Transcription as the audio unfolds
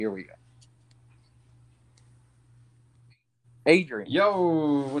Here we go. Adrian,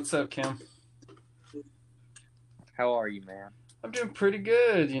 Yo, what's up, Cam? how are you, man? I'm doing pretty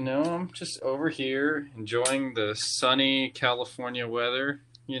good, I'm just over here enjoying the sunny California weather,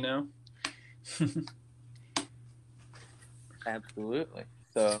 you know. Absolutely.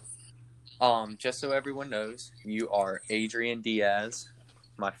 So, just so everyone knows, you are Adrian Diaz,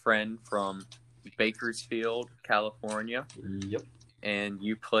 my friend from Bakersfield, California, Yep. and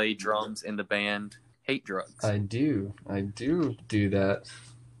you play drums in the band Hate Drugs. I do. I do that.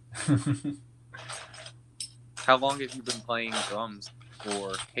 How long have you been playing drums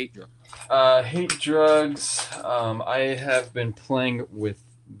for Hate Drugs? Hate Drugs. I have been playing with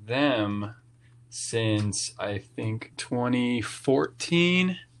them since I think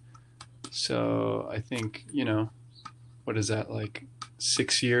 2014. So I think, what is that, like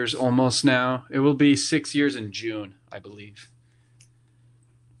 6 years almost now? It will be 6 years in June, I believe.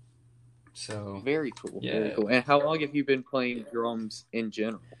 So, Very cool. yeah. Very cool. And how long have you been playing drums in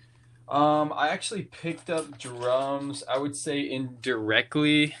general? I actually picked up drums, I would say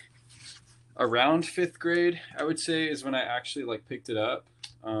indirectly around fifth grade, I would say is when I actually like picked it up.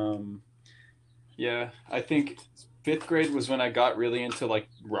 Yeah, I think fifth grade was when I got really into like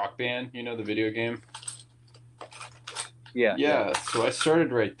Rock Band, the video game. Yeah. Yeah, so I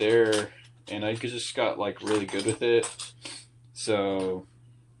started right there and I just got like really good with it. So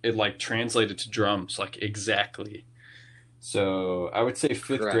it like translated to drums like exactly. So I would say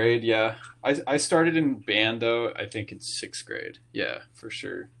fifth Right. grade, yeah. I started in band though, I think in sixth grade. Yeah, for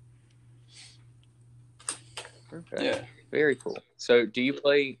sure. Okay. Yeah. Very cool. So, do you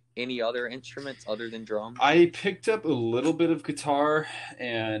play any other instruments other than drums? I picked up a little bit of guitar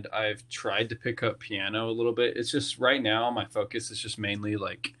and I've tried to pick up piano a little bit. It's just right now my focus is just mainly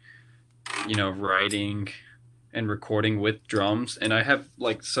like, writing and recording with drums. And I have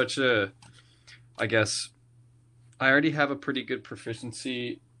like such a, I guess, I already have a pretty good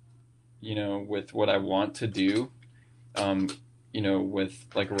proficiency, with what I want to do, um, with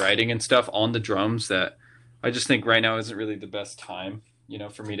like writing and stuff on the drums that I just think right now isn't really the best time,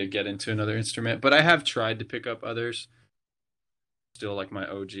 for me to get into another instrument. But I have tried to pick up others. Still like my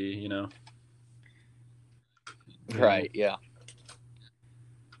OG. Yeah, Right. Yeah. yeah,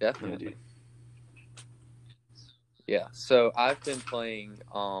 Definitely. dude. Yeah. So I've been playing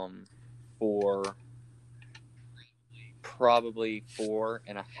for probably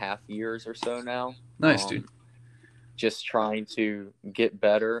 4.5 years or so now. Nice, dude. Just trying to get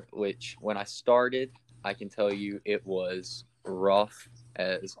better, which when I started, I can tell you it was rough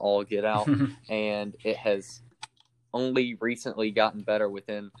as all get out. And it has only recently gotten better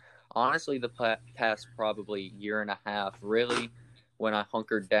within, honestly, the past probably year and a half, really, when I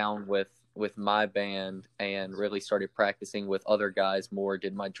hunkered down with my band and really started practicing with other guys more,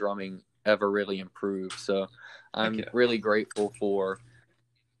 did my drumming ever really improve. So Heck I'm yeah. really grateful for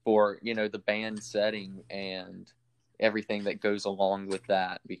the band setting and everything that goes along with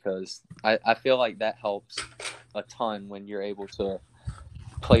that, because I feel like that helps a ton when you're able to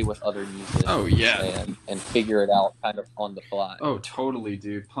play with other Oh musicians yeah. and figure it out kind of on the fly. Oh, totally,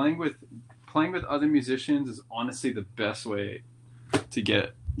 dude. Playing with other musicians is honestly the best way to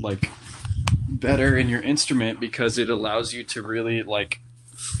get like better in your instrument because it allows you to really like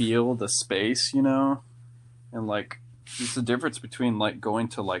feel the space, and like it's the difference between like going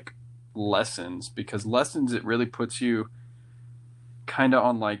to like lessons because lessons it really puts you kind of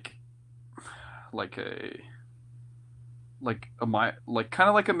on like a like kind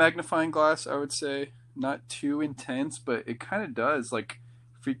of like a magnifying glass, I would say. Not too intense, but it kind of does like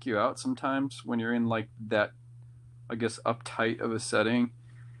freak you out sometimes when you're in like that, I guess, uptight of a setting.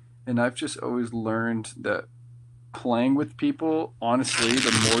 And I've just always learned that playing with people, honestly,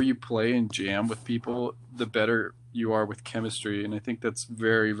 the more you play and jam with people, the better you are with chemistry. And I think that's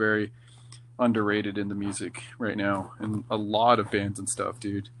very, very underrated in the music right now. And a lot of bands and stuff,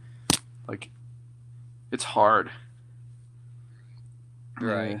 dude. Like, it's hard.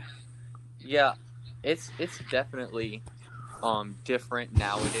 Right. Yeah. Yeah, it's definitely different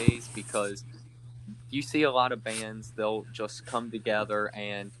nowadays, because you see a lot of bands, they'll just come together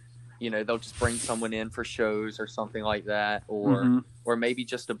and they'll just bring someone in for shows or something like that, Mm-hmm. or maybe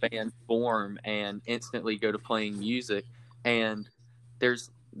just a band form and instantly go to playing music. And there's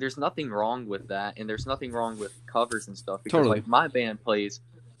nothing wrong with that, and there's nothing wrong with covers and stuff, because Totally. like my band plays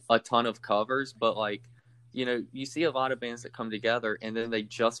a ton of covers, but like you see a lot of bands that come together and then they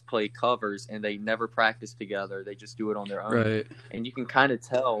just play covers and they never practice together, they just do it on their own. Right. And you can kind of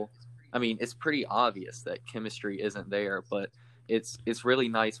tell, I mean, it's pretty obvious that chemistry isn't there, but it's really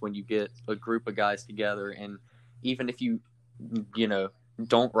nice when you get a group of guys together, and even if you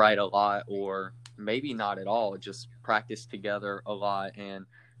don't write a lot, or maybe not at all, just practice together a lot and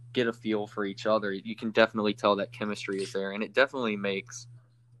get a feel for each other, you can definitely tell that chemistry is there, and it definitely makes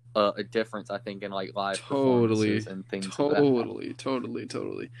a difference, I think, in like live performances Totally, and things of that.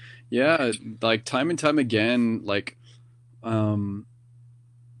 totally. Yeah, like time and time again, like um,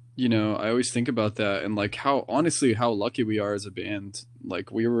 I always think about that and like how honestly how lucky we are as a band.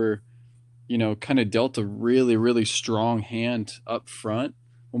 Like we were, kind of dealt a really, really strong hand up front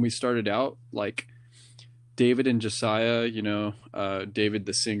when we started out. Like David and Josiah, David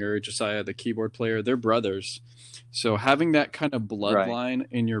the singer, Josiah the keyboard player, they're brothers. So having that kind of Right. bloodline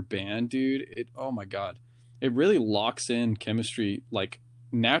in your band, dude, oh my God, it really locks in chemistry like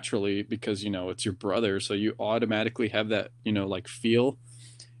naturally because, it's your brother. So you automatically have that, like feel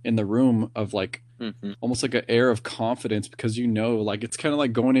in the room of like Hmm. almost like an air of confidence because like it's kind of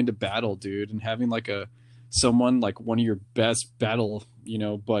like going into battle, dude, and having like someone like one of your best battle,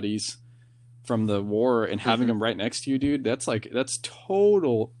 buddies from the war and having Hmm. them right next to you, dude. That's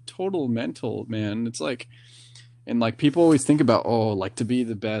total mental, man. It's like, and like people always think about, oh, like to be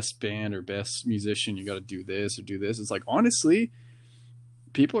the best band or best musician, you got to do this or do this. It's like honestly,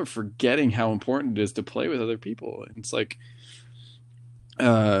 people are forgetting how important it is to play with other people. It's like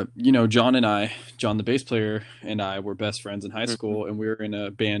John the bass player and I were best friends in high Hmm. school, and we were in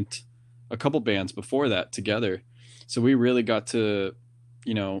a couple bands before that together. So we really got to,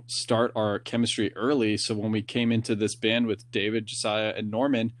 start our chemistry early. So when we came into this band with David, Josiah, and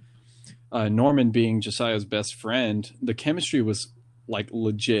Norman, Norman being Josiah's best friend, the chemistry was like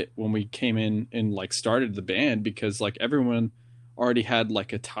legit when we came in and like started the band because like everyone already had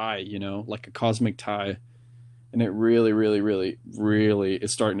like a tie, like a cosmic tie, and it really, really, really, really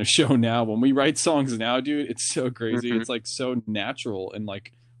is starting to show now. When we write songs now, dude, it's so crazy. Hmm. It's like so natural and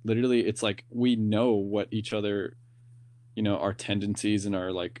like literally, it's like we know what each other, our tendencies and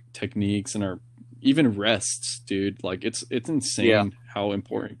our like techniques and our even rests, dude. Like it's Yeah. insane how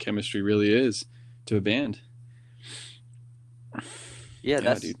important chemistry really is to a band. Yeah,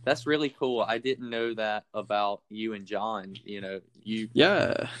 Yeah, dude. that's really cool. I didn't know that about you and John.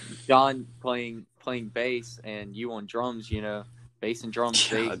 Yeah, John playing bass and you on drums. Bass and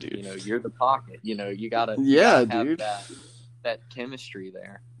drums. yeah, dude. You're the pocket. You Yeah, gotta have dude. that chemistry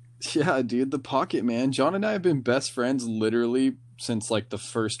there. Yeah, dude. The Pocket, man. John and I have been best friends literally since like the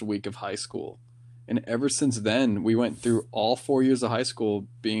first week of high school. And ever since then, we went through all 4 years of high school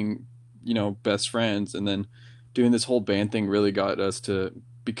being, best friends. And then doing this whole band thing really got us to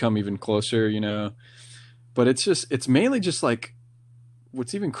become even closer. But it's mainly just like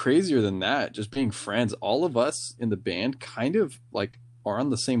what's even crazier than that, just being friends. All of us in the band kind of like are on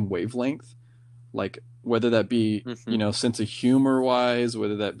the same wavelength, like whether that be Hmm. sense of humor wise,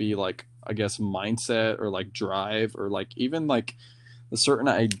 whether that be like I guess mindset or like drive or like even like the certain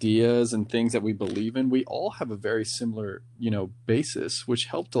ideas and things that we believe in, we all have a very similar basis, which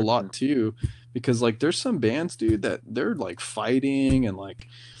helped a Hmm. lot too, because like there's some bands, dude, that they're like fighting and like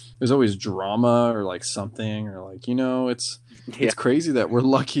there's always drama or like something or like it's Yeah. crazy that we're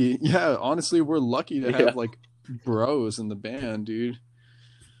lucky. Yeah, honestly, we're lucky to Yeah. have like bros in the band, dude.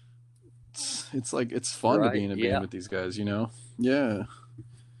 It's like it's fun to be Right. in a band Yeah. with these guys. Yeah.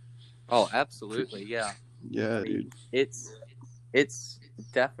 Oh, absolutely. Yeah. I Yeah, mean, dude. it's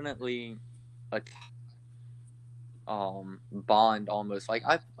definitely a bond almost. Like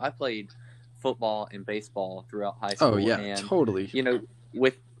I played football and baseball throughout high Oh school, yeah, and totally. you know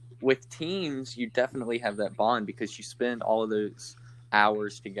with with teams you definitely have that bond because you spend all of those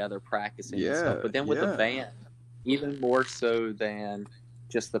hours together practicing and stuff. Yeah, But then with a yeah. band, even more so than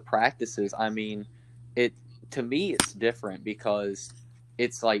just the practices, I mean, it to me it's different because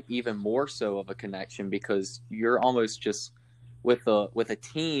it's like even more so of a connection because you're almost just with a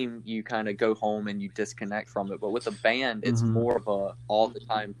team you kind of go home and you disconnect from it, but with a band it's Mhm. more of a all the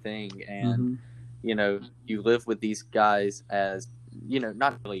time thing. And Mhm. you live with these guys as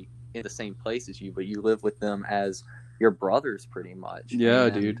not really in the same place as you, but you live with them as your brothers pretty much. Yeah,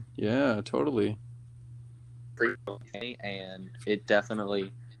 And dude. Yeah, totally. and it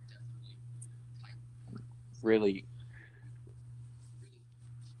definitely really.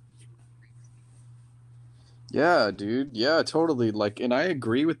 Yeah, dude. Yeah, totally. Like, and I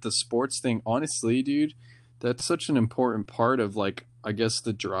agree with the sports thing. Honestly, dude, that's such an important part of like, I guess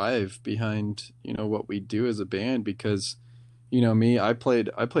the drive behind, what we do as a band because, me, I played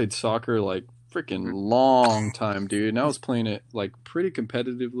soccer like freaking Mhm. long time, dude. And I was playing it like pretty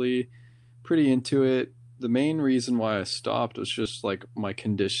competitively, pretty into it. The main reason why I stopped was just like my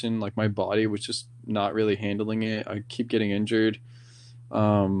condition, like my body was just not really handling it. I keep getting injured.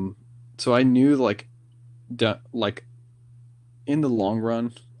 Um, so I knew like in the long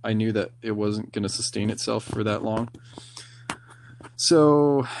run, I knew that it wasn't going to sustain itself for that long.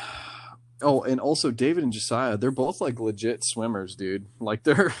 So, oh, and also David and Josiah, they're both like legit swimmers, dude. Like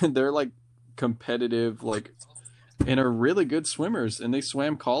they're like competitive, like, and are really good swimmers, and they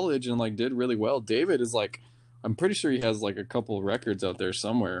swam college and like did really well. David is like, I'm pretty sure he has like a couple of records out there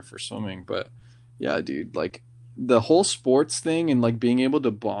somewhere for swimming, but yeah, dude, like the whole sports thing and like being able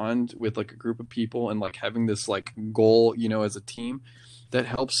to bond with like a group of people and like having this like goal, you know, as a team, that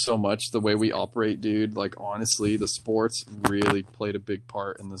helps so much the way we operate, dude. Like honestly, the sports really played a big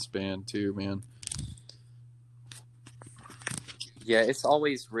part in this band too, man. Yeah, it's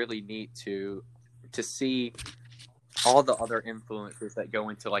always really neat to see all the other influences that go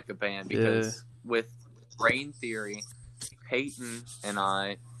into like a band, because with Rain Theory, Peyton and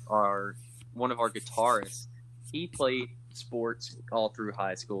I are one of our guitarists. He played sports all through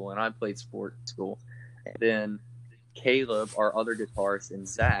high school, and I played sports school. And then Caleb, our other guitarist, and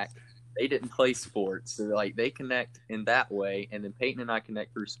Zach, they didn't play sports, so like they connect in that way. And then Peyton and I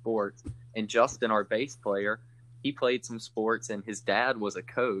connect through sports. And Justin, our bass player, he played some sports, and his dad was a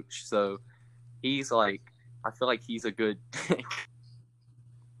coach, so he's like, I feel like he's a good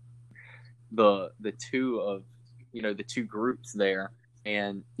the two of, you know, the two groups there,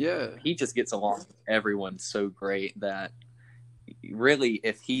 and Yeah. he just gets along with everyone so great that really,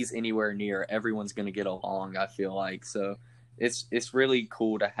 if he's anywhere near, everyone's going to get along, I feel like. So it's really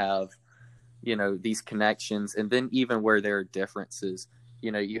cool to have, you know, these connections, and then even where there are differences,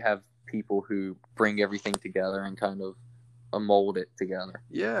 you know, you have people who bring everything together and kind of mold it together.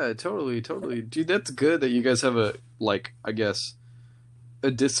 Yeah, totally, totally. Dude, that's good that you guys have a, like, I guess, a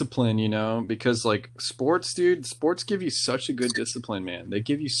discipline, you know, because like sports, dude, sports give you such a good discipline, man. They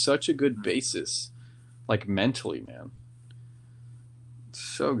give you such a good basis, like mentally, man.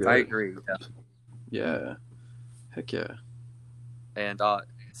 So good. I agree. Yeah. Yeah. Heck yeah. And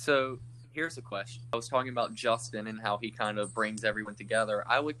so here's a question. I was talking about Justin and how he kind of brings everyone together.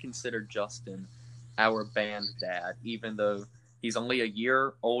 I would consider Justin our band dad, even though he's only a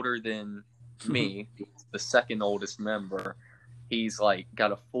year older than me, the second oldest member. He's like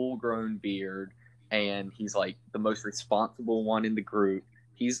got a full grown beard, and he's like the most responsible one in the group.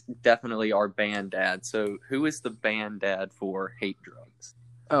 He's definitely our band dad. So who is the band dad for Hate Drugs?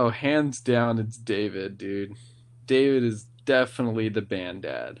 Oh, hands down, it's David, dude. David is definitely the band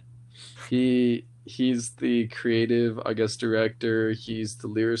dad. He's the creative, I guess, director. He's the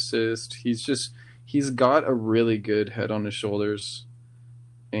lyricist. He's got a really good head on his shoulders,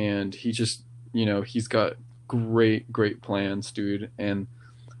 and he just, you know, he's got great plans, dude, and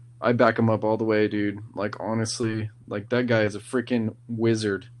I back him up all the way, dude. Like honestly, like that guy is a freaking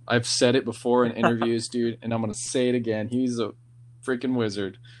wizard. I've said it before in interviews, dude, and I'm gonna say it again. He's a freaking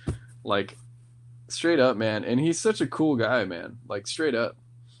wizard. Like straight up, man. And he's such a cool guy, man. Like straight up.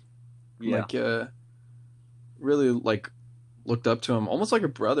 Yeah. Like really like looked up to him almost like a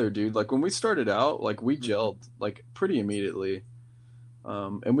brother, dude. Like when we started out, like we gelled like pretty immediately.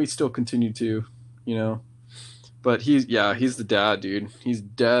 And we still continue to, you know. But he's the dad, dude. He's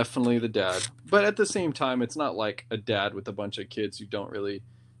definitely the dad. But at the same time, it's not like a dad with a bunch of kids who don't really,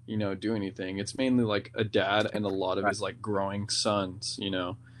 you know, do anything. It's mainly like a dad and a lot of his like growing sons, you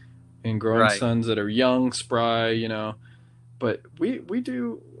know, and growing sons that are young, spry, you know. But we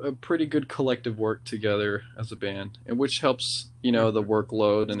do a pretty good collective work together as a band, and which helps, you know, the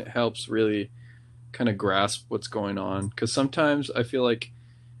workload, and it helps really kind of grasp what's going on. Because sometimes I feel like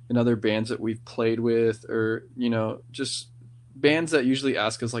in other bands that we've played with, or, you know, just bands that usually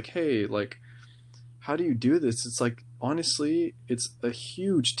ask us like, hey, like, how do you do this? It's like, honestly, it's a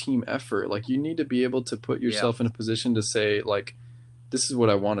huge team effort. Like you need to be able to put yourself in a position to say like, this is what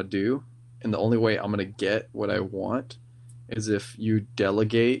I want to do. And the only way I'm going to get what I want is if you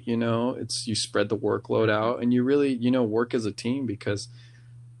delegate, you know, it's, you spread the workload out and you really, you know, work as a team, because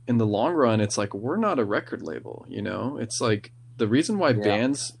in the long run, it's like, we're not a record label, you know, it's like, the reason why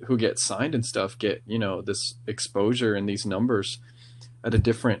bands who get signed and stuff get, you know, this exposure and these numbers at a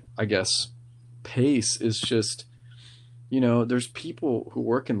different, I guess, pace is just, you know, there's people who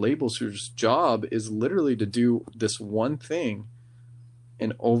work in labels whose job is literally to do this one thing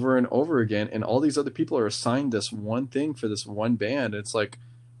and over again. And all these other people are assigned this one thing for this one band. It's like,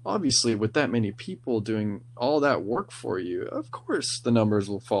 obviously with that many people doing all that work for you, of course the numbers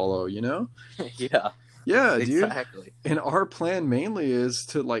will follow, you know? Yeah, dude. Exactly. And our plan mainly is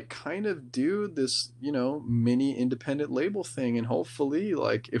to like kind of do this, you know, mini independent label thing. And hopefully,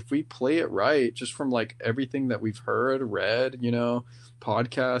 like, if we play it right, just from like everything that we've heard, read, you know,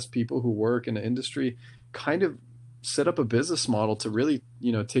 podcasts, people who work in the industry, kind of set up a business model to really,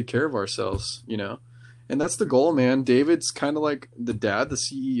 you know, take care of ourselves, you know. And that's the goal, man. David's kind of like the dad, the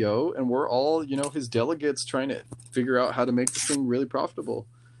CEO, and we're all, his delegates trying to figure out how to make this thing really profitable.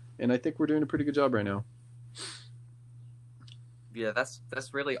 And I think we're doing a pretty good job right now. Yeah, that's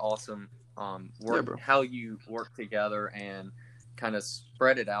really awesome. Yeah, bro. How you work together and kind of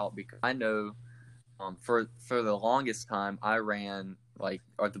spread it out, because I know for the longest time I ran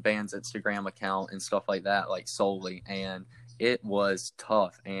the band's Instagram account and stuff like that, like solely, and it was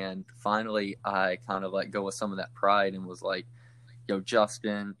tough. And finally I kind of let go of some of that pride and was like, yo,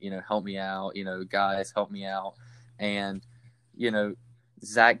 Justin, help me out, guys, help me out. And you know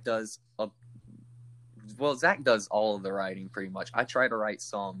Zach does Zach does all of the writing pretty much. I try to write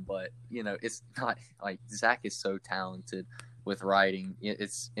some, but it's not like Zach is so talented with writing.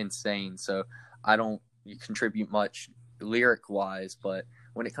 It's insane. So I don't contribute much lyric wise, but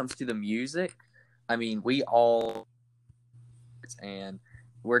when it comes to the music, I mean, we all, and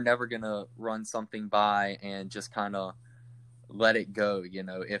we're never gonna run something by and just kind of let it go.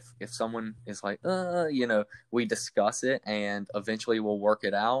 If someone is like, we discuss it and eventually we'll work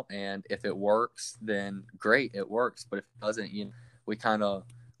it out. And if it works, then great, it works. But if it doesn't, we kind of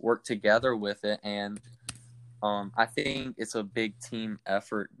work together with it. And I think it's a big team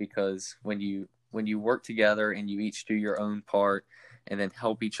effort, because when you work together and you each do your own part and then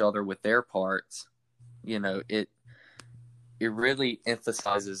help each other with their parts, it really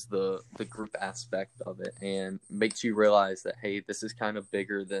emphasizes the group aspect of it and makes you realize that, hey, this is kind of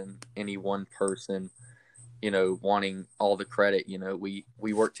bigger than any one person, wanting all the credit. We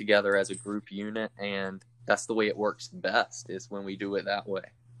work together as a group unit, and that's the way it works best, is when we do it that way.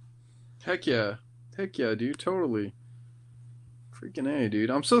 Heck yeah, dude, totally. Freaking A,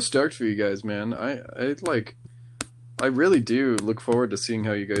 dude. I'm so stoked for you guys, man. I really do look forward to seeing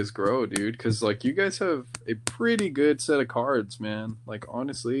how you guys grow, dude, because, you guys have a pretty good set of cards, man.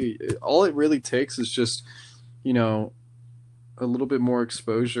 Honestly, all it really takes is just, a little bit more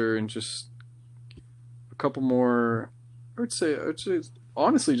exposure and just a couple more, I would say,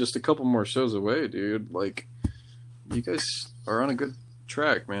 honestly, just a couple more shows away, dude. You guys are on a good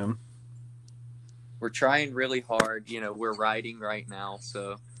track, man. We're trying really hard. We're writing right now,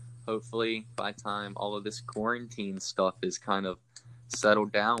 so hopefully by the time all of this quarantine stuff is kind of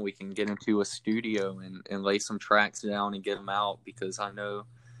settled down, we can get into a studio and lay some tracks down and get them out, because I know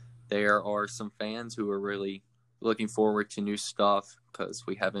there are some fans who are really looking forward to new stuff, because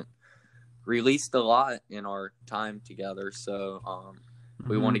we haven't released a lot in our time together. So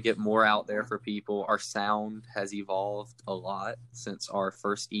we want to get more out there for people. Our sound has evolved a lot since our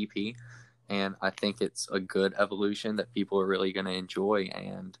first EP, and I think it's a good evolution that people are really going to enjoy.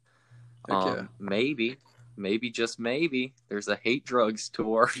 And maybe just maybe there's a Hate Drugs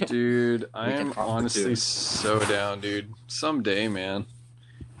tour. Dude, I am honestly so down, dude. Someday, man.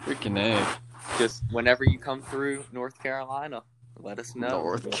 Freaking A. Just whenever you come through North Carolina, let us know.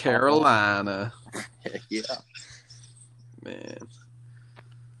 North Carolina. Yeah. Man.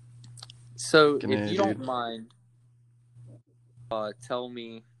 So if you don't mind, tell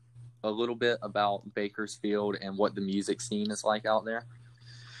me a little bit about Bakersfield and what the music scene is like out there.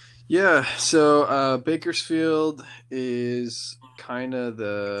 Yeah, so Bakersfield is kind of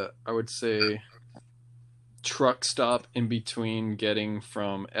I would say, truck stop in between getting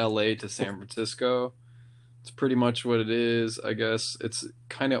from LA to San Francisco. It's pretty much what it is, I guess. It's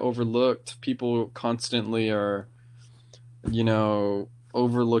kind of overlooked. People constantly are,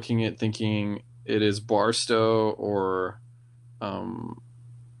 overlooking it, thinking it is Barstow or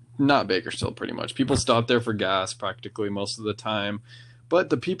not Bakersfield, pretty much. People stop there for gas practically most of the time. But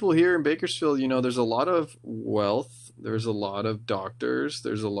the people here in Bakersfield, there's a lot of wealth. There's a lot of doctors.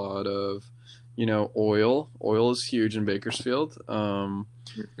 There's a lot of, oil. Oil is huge in Bakersfield.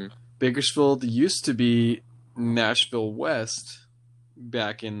 Bakersfield used to be Nashville West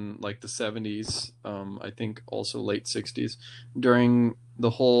back in the 70s. I think also late 60s, during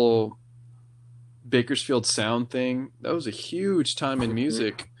the whole Bakersfield sound thing. That was a huge time in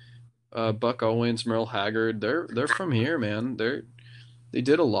music. Buck Owens, Merle Haggard, they're from here, man. They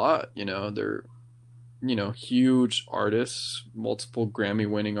did a lot, they're, huge artists, multiple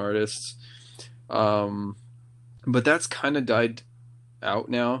Grammy-winning artists. But that's kind of died out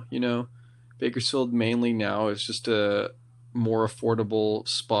now, Bakersfield mainly now is just a more affordable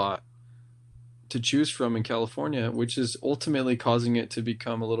spot to choose from in California, which is ultimately causing it to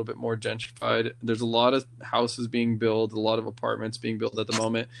become a little bit more gentrified. There's a lot of houses being built, a lot of apartments being built at the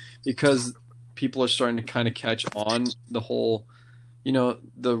moment, because people are starting to kind of catch on the whole,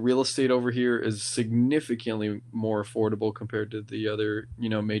 the real estate over here is significantly more affordable compared to the other,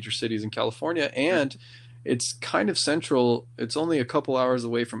 major cities in California. And it's kind of central. It's only a couple hours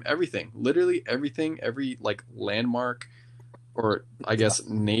away from everything. Literally everything, every like landmark or I guess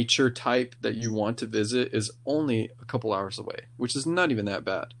nature type that you want to visit is only a couple hours away, which is not even that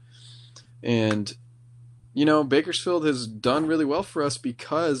bad. And Bakersfield has done really well for us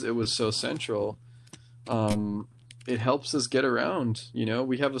because it was so central. It helps us get around.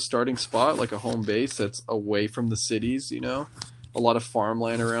 We have a starting spot, like a home base that's away from the cities. A lot of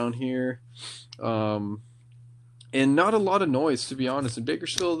farmland around here, and not a lot of noise, to be honest. In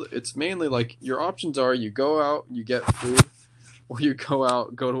Bakersfield, it's mainly like your options are you go out, you get food, or you go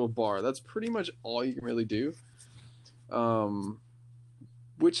to a bar. That's pretty much all you can really do.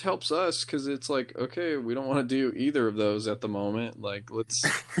 Which helps us because it's like, okay, we don't want to do either of those at the moment. Like, let's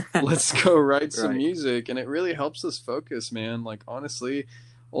go write some Right. music, and it really helps us focus, man. Like, honestly,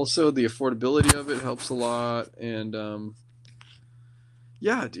 also the affordability of it helps a lot, and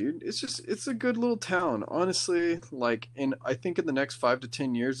yeah, dude, it's a good little town, honestly. Like, and I think in the next 5 to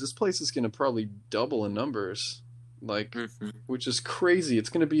 10 years, this place is gonna probably double in numbers, like, Hmm. which is crazy. It's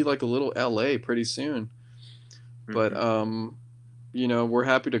gonna be like a little LA pretty soon, but Hmm. we're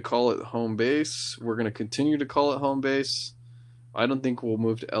happy to call it home base. We're going to continue to call it home base. I don't think we'll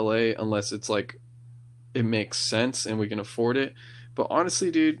move to LA unless it's like it makes sense and we can afford it. But honestly,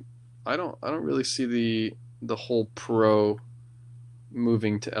 dude, I don't really see the whole pro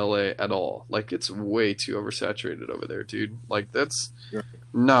moving to LA at all. Like it's way too oversaturated over there, dude. Like that's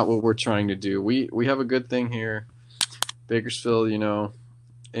not what we're trying to do. We have a good thing here, Bakersfield,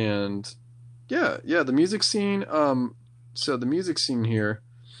 and yeah, the music scene so the music scene here,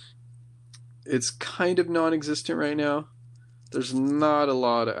 it's kind of non-existent right now. There's not a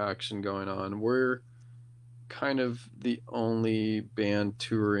lot of action going on. We're kind of the only band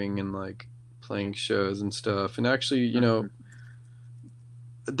touring and like playing shows and stuff. And actually, Hmm.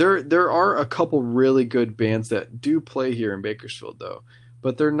 there are a couple really good bands that do play here in Bakersfield though,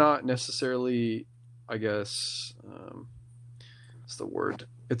 but they're not necessarily, I guess, what's the word?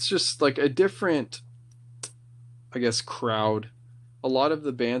 It's just like a different, I guess, crowd. A lot of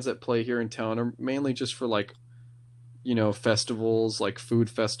the bands that play here in town are mainly just for like festivals, like food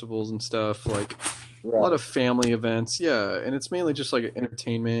festivals and stuff, like a lot Right. of family events. Yeah, and it's mainly just like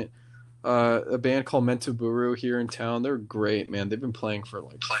entertainment. A band called Mentoburu here in town. They're great, man. They've been playing for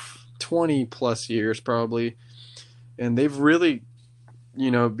like 20 plus years probably, and they've really,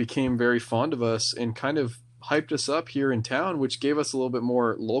 became very fond of us and kind of hyped us up here in town, which gave us a little bit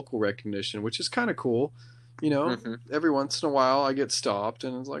more local recognition, which is kind of cool. You know, Hmm. every once in a while I get stopped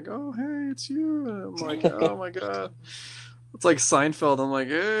and it's like, oh, hey, it's you. And I'm like, oh my God. It's like Seinfeld. I'm like,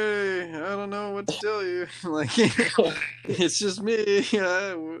 hey, I don't know what to tell you. Like, it's just me.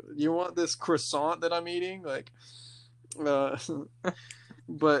 Yeah, you want this croissant that I'm eating? Like, uh,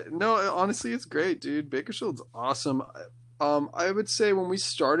 but no, honestly, it's great, dude. Bakersfield's awesome. I would say when we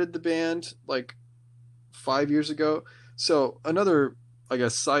started the band, like 5 years ago. So another, I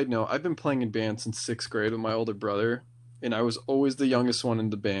guess, side note: I've been playing in bands since sixth grade with my older brother, and I was always the youngest one in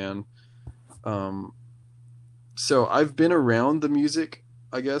the band. Um, so I've been around the music,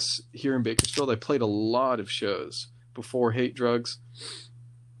 I guess, here in Bakersfield. I played a lot of shows before Hate Drugs,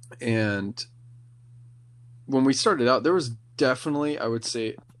 and when we started out, there was definitely, I would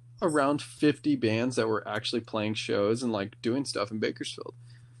say, around 50 bands that were actually playing shows and like doing stuff in Bakersfield.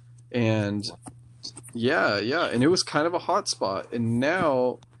 And yeah, and it was kind of a hot spot. And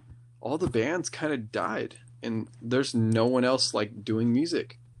now all the bands kind of died, and there's no one else like doing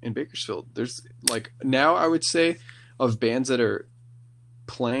music in Bakersfield. There's like now I would say of bands that are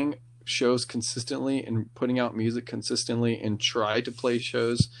playing shows consistently and putting out music consistently and try to play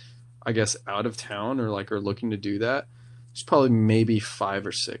shows, I guess, out of town or like are looking to do that. There's probably maybe five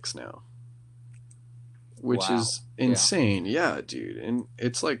or six now, which Wow. is Yeah. insane. Yeah, dude. And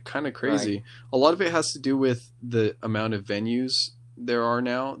it's like kind of Right. crazy. A lot of it has to do with the amount of venues there are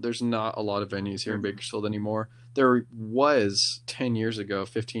now. There's not a lot of venues here in Hmm. Bakersfield anymore. There was 10 years ago,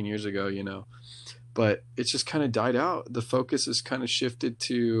 15 years ago, but it's just kind of died out. The focus is kind of shifted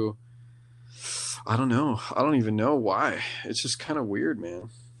to, I don't know. I don't even know why. It's just kind of weird, man,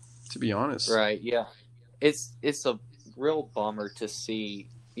 to be honest. Right. Yeah. It's a real bummer to see,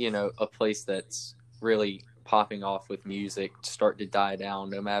 a place that's really popping off with music start to die down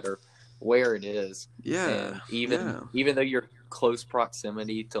no matter where it is. Yeah, And even yeah. even though you're close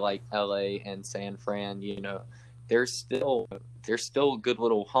proximity to like LA and San Fran, there's still there's still good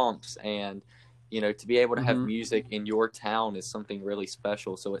little humps, and to be able to have Mm-hmm. music in your town is something really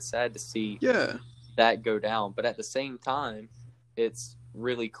special. So it's sad to see Yeah. that go down, but at the same time, it's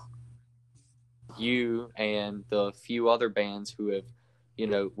really you and the few other bands who have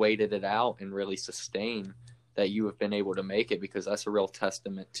waited it out and really sustained, that you have been able to make it, because that's a real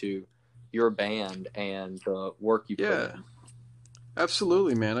testament to your band and the work you put Yeah, in.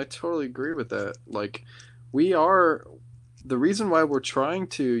 absolutely, man. I totally agree with that. Like, we are the reason why we're trying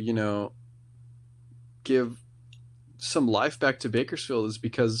to, give some life back to Bakersfield is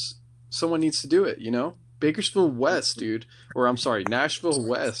because someone needs to do it. Bakersfield West, dude, or I'm sorry, Nashville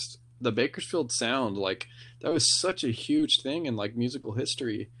West, the Bakersfield sound, like that was such a huge thing in like musical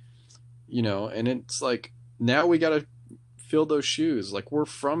history, and it's like now we got to fill those shoes. Like, we're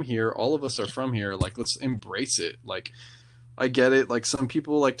from here, all of us are from here, like let's embrace it. Like, I get it. Like, some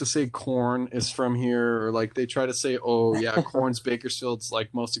people like to say Korn is from here, or like they try to say, "Oh yeah, Korn's Bakersfield's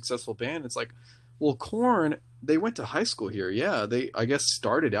like most successful band." It's like, well, Korn, they went to high school here. Yeah, they I guess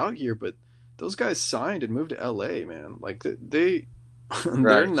started out here, but those guys signed and moved to L.A. Man, like they they're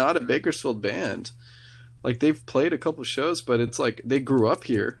Right. not a Bakersfield band. Like, they've played a couple shows, but it's like they grew up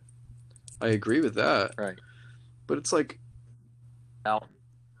here. I agree with that, Right. but it's like, Out.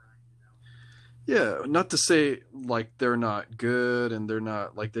 yeah, not to say like they're not good and they're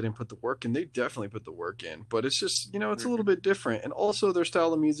not like they didn't put the work in. They definitely put the work in, but it's just, it's a little bit different. And also their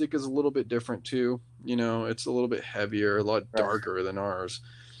style of music is a little bit different too. It's a little bit heavier, a lot Right. darker than ours.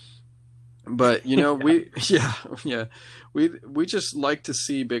 But we yeah, yeah. We just like to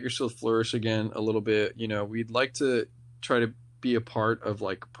see Bakersfield flourish again a little bit. We'd like to try to be a part of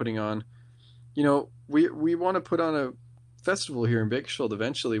like putting on, we want to put on a festival here in Bakersfield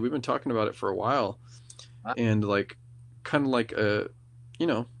eventually. We've been talking about it for a while, and like kind of like a, you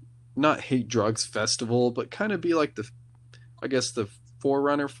know, not hate drugs festival, but kind of be like the, I guess, the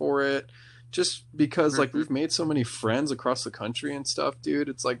forerunner for it. Just because like Mhm. we've made so many friends across the country and stuff, dude.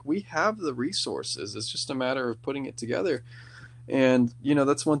 It's like we have the resources. It's just a matter of putting it together. And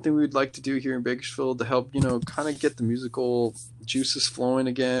that's one thing we'd like to do here in Bakersfield to help kind of get the musical juices flowing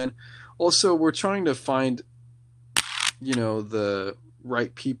again. Also, we're trying to find the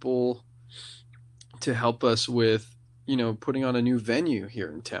right people to help us with putting on a new venue here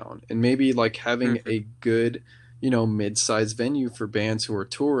in town, and maybe like having Mhm. a good mid-sized venue for bands who are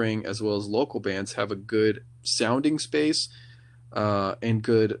touring, as well as local bands have a good sounding space, and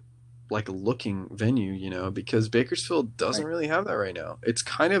good like looking venue, because Bakersfield doesn't Right. really have that right now. It's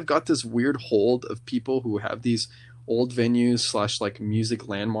kind of got this weird hold of people who have these old venues slash like music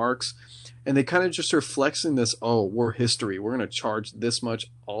landmarks, and they kind of just are flexing this, oh, we're history, we're going to charge this much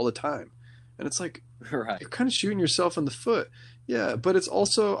all the time. And it's like, Right. you're kind of shooting yourself in the foot. Yeah, but it's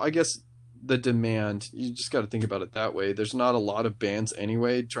also, I guess, the demand. You just got to think about it that way. There's not a lot of bands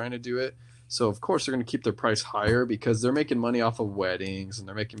anyway trying to do it. So of course they're going to keep their price higher because they're making money off of weddings, and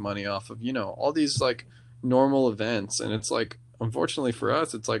they're making money off of, all these like normal events. And it's like, unfortunately for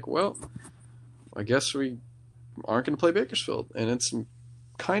us, it's like, well, I guess we aren't going to play Bakersfield. And it's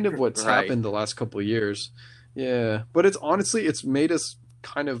kind of what's Right. happened the last couple of years. Yeah, but it's honestly, it's made us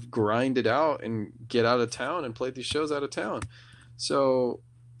kind of grind it out and get out of town and play these shows out of town. So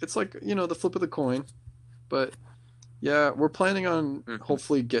it's like, the flip of the coin. But yeah, we're planning on Mhm.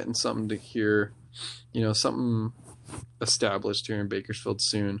 hopefully getting something to hear, something established here in Bakersfield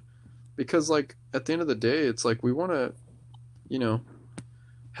soon. Because like at the end of the day, it's like we want to, you know,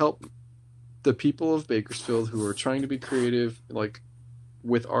 help the people of Bakersfield who are trying to be creative, like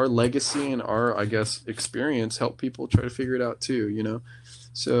with our legacy and our, I guess, experience, help people try to figure it out too.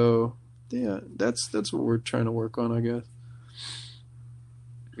 So yeah, that's what we're trying to work on, I guess.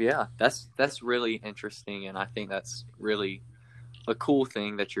 Yeah, that's really interesting, and I think that's really a cool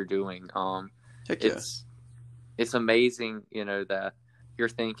thing that you're doing. Heck yeah. It's it's amazing, that you're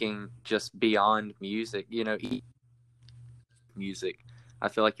thinking just beyond music. Music. I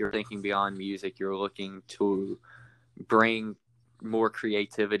feel like you're thinking beyond music. You're looking to bring more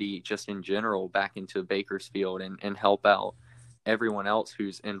creativity just in general back into Bakersfield, and help out everyone else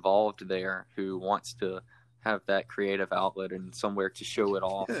who's involved there, who wants to have that creative outlet and somewhere to show it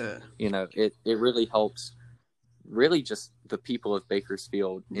off. Yeah. It really helps, really just the people of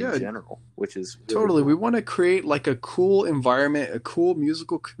Bakersfield in Yeah, general, which is really totally. We cool. want to create like a cool environment, a cool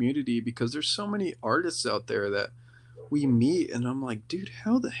musical community, because there's so many artists out there that we meet, and I'm like, dude,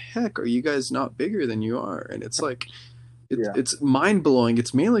 how the heck are you guys not bigger than you are? And it's like, Yeah. it's mind blowing.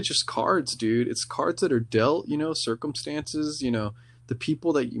 It's mainly just cards, dude. It's cards that are dealt, circumstances, the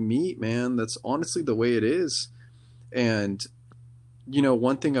people that you meet, man. That's honestly the way it is. And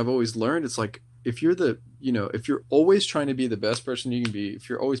one thing I've always learned, it's like if you're if you're always trying to be the best person you can be, if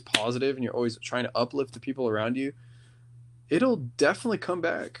you're always positive and you're always trying to uplift the people around you, it'll definitely come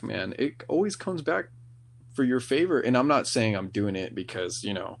back, man. It always comes back for your favor. And I'm not saying I'm doing it because,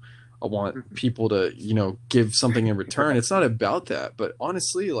 I want people to, give something in return. It's not about that. But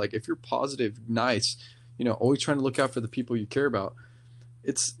honestly, like if you're positive, nice, always trying to look out for the people you care about,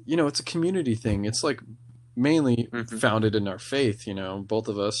 it's, it's a community thing. It's like mainly founded in our faith, both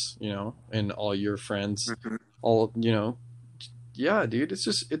of us, and all your friends, all, yeah, dude,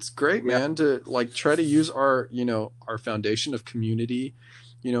 it's great, man, to like try to use our, our foundation of community,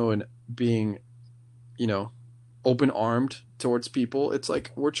 and being, open armed towards people. It's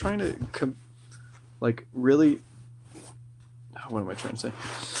like we're trying to like really, what am I trying to say?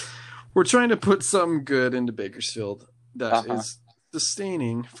 We're trying to put something good into Bakersfield that is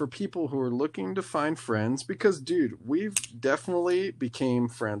sustaining for people who are looking to find friends, because dude, we've definitely became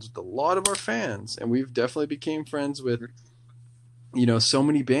friends with a lot of our fans, and we've definitely became friends with so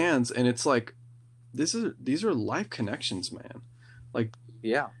many bands, and it's like these are life connections, man. Like,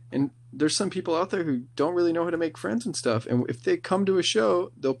 yeah. And there's some people out there who don't really know how to make friends and stuff, and if they come to a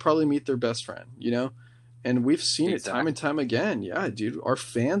show, they'll probably meet their best friend, and we've seen it time and time again. Yeah, dude, our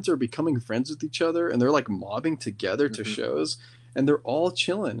fans are becoming friends with each other, and they're like mobbing together to shows, and they're all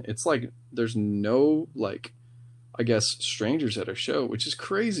chilling. It's like there's no, like, I guess, strangers at our show, which is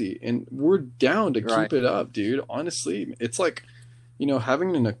crazy, and we're down to keep it up, dude. Honestly, it's like,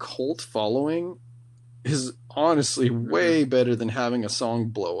 having an occult following is honestly way better than having a song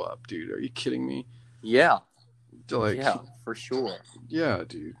blow up, dude. Are you kidding me? Yeah. Like, yeah, for sure. Yeah,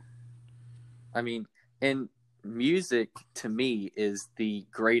 dude. I mean, and music to me is the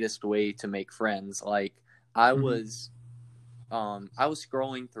greatest way to make friends. Like, I was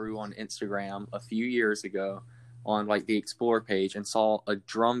scrolling through on Instagram a few years ago on like the Explore page and saw a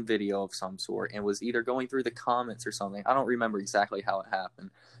drum video of some sort, and was either going through the comments or something. I don't remember exactly how it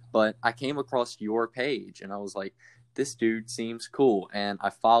happened, but I came across your page and I was like, this dude seems cool. And I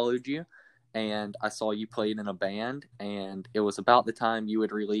followed you, and I saw you played in a band, and it was about the time you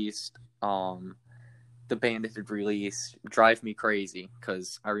had released, the band that had released Drive Me Crazy,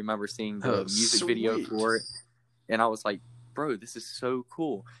 because I remember seeing the music video for it, and I was like, bro, this is so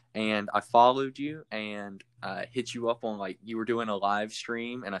cool. And I followed you, and I hit you up on, like, you were doing a live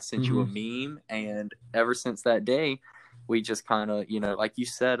stream, and I sent you a meme, and ever since that day, we just kind of, like you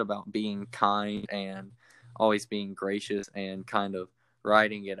said about being kind and always being gracious and kind of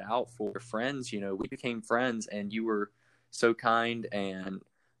writing it out for friends, we became friends, and you were so kind and,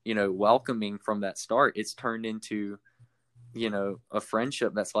 welcoming from that start. It's turned into, a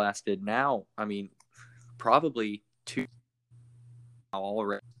friendship that's lasted now, I mean, probably 2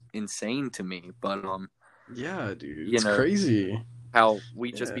 already. Insane to me, but yeah, dude, it's crazy how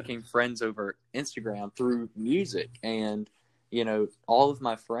we just became friends over Instagram through music. And all of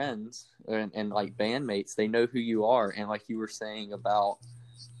my friends and like bandmates, they know who you are. And like you were saying about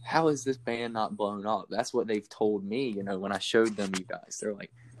how is this band not blown up, that's what they've told me, when I showed them you guys. They're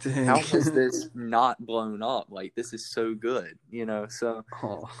like, dang, how is this not blown up? Like, this is so good, so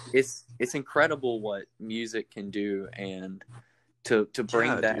it's incredible what music can do. And to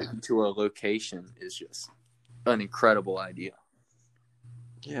bring that to a location is just an incredible idea.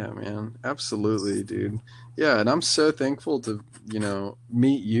 Yeah, man. Absolutely, dude. Yeah, and I'm so thankful to,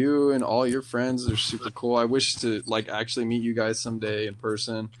 meet you and all your friends. They're super cool. I wish to like actually meet you guys someday in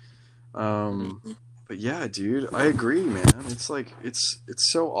person. But yeah, dude, I agree, man. It's like it's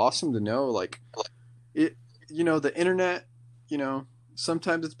so awesome to know, like, it, the internet,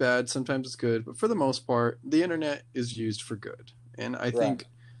 sometimes it's bad, sometimes it's good, but for the most part, the internet is used for good. And I think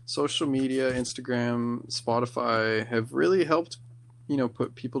social media, Instagram, Spotify have really helped,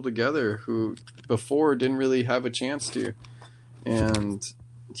 put people together who before didn't really have a chance to. And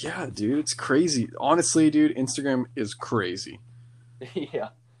yeah, dude, it's crazy. Honestly, dude, Instagram is crazy. Yeah.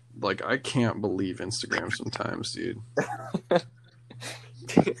 Like, I can't believe Instagram sometimes, dude.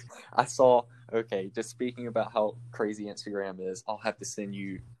 I saw, just speaking about how crazy Instagram is, I'll have to send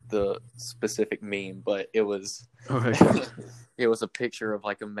you the specific meme, but it was it was a picture of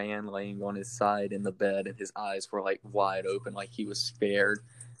like a man laying on his side in the bed, and his eyes were like wide open, like he was scared.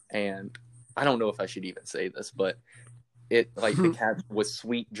 And I don't know if I should even say this, but it, like, the caption was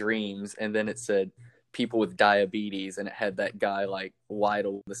sweet dreams, and then it said people with diabetes, and it had that guy like wide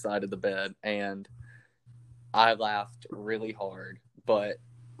on the side of the bed, and I laughed really hard. But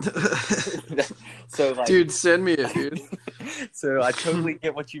so, like, dude, send me it, dude. So I totally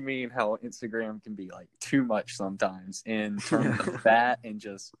get what you mean, how Instagram can be like too much sometimes in terms of that and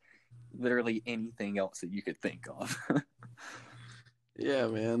just literally anything else that you could think of. Yeah,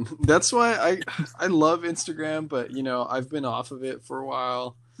 man. That's why I love Instagram, but I've been off of it for a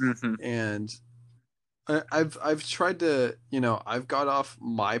while, and I've tried to, I've got off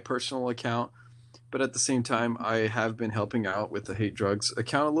my personal account, but at the same time, I have been helping out with the Hate Drugs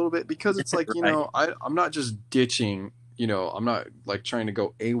account a little bit because it's like, Right. I'm not just ditching, I'm not like trying to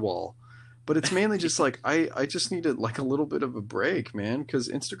go AWOL, but it's mainly just like, I just needed like a little bit of a break, man. Cause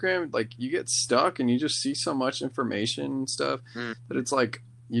Instagram, like you get stuck and you just see so much information and stuff Mm. that it's like,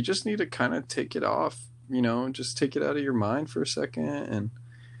 you just need to kind of take it off, just take it out of your mind for a second. And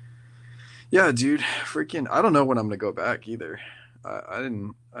yeah, dude, freaking, I don't know when I'm going to go back either. I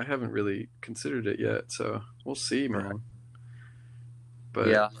haven't really considered it yet, so we'll see, man. Right. But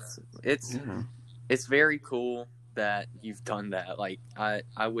Yeah, it's yeah, it's very cool that you've done that. Like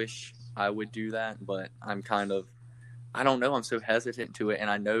I wish I would do that, but I'm kind of, I don't know, I'm so hesitant to it, and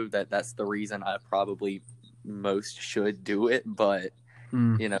I know that that's the reason I probably most should do it, but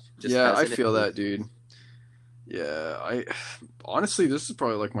just yeah, I hesitant. feel that, dude. Yeah, I honestly, this is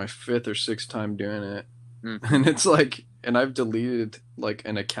probably like my fifth or sixth time doing it, Mm-hmm. and it's like, and I've deleted like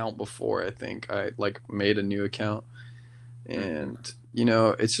an account before. I think I like made a new account, and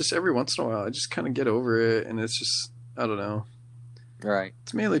it's just every once in a while I just kind of get over it, and it's just, I don't know. Right.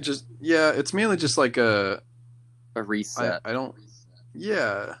 It's mainly just like A reset. I don't,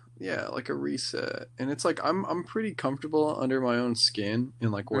 yeah, like a reset. And it's like I'm pretty comfortable under my own skin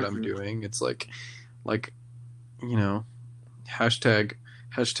in like what I'm doing. It's like you know, hashtag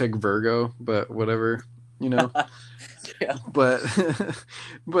Virgo, but whatever, Yeah. but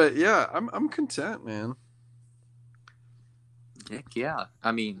but yeah, I'm content, man. Heck yeah.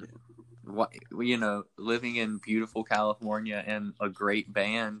 I mean, what, living in beautiful California and a great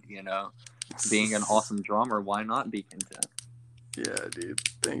band, being an awesome drummer, why not be content? Yeah, dude.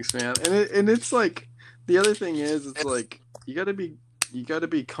 Thanks, man. And it's like, the other thing is, it's like you got to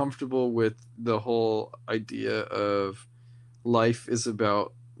be comfortable with the whole idea of life is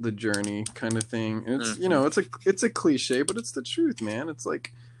about the journey kind of thing. And it's a cliche, but it's the truth, man. It's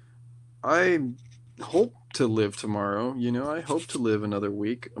like, I hope to live tomorrow, I hope to live another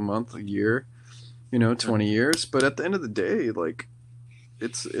week, a month, a year, 20 years, but at the end of the day, like,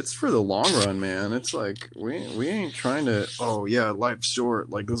 it's for the long run, man. It's like we ain't trying to, oh yeah, life's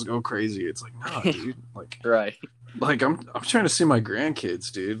short, like let's go crazy. It's like, nah, dude, like Right. like I'm trying to see my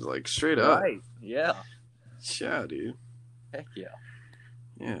grandkids, dude, like straight up. Right. Yeah. Yeah, dude. Heck yeah.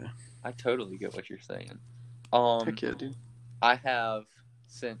 Yeah. I totally get what you're saying. Heck yeah, dude. I have,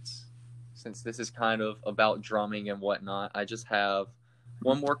 since this is kind of about drumming and whatnot, I just have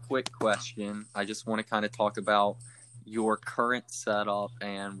one more quick question. I just want to kind of talk about your current setup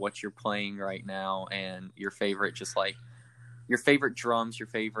and what you're playing right now, and your favorite, just like your favorite drums, your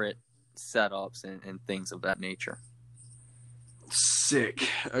favorite setups, and things of that nature. Sick.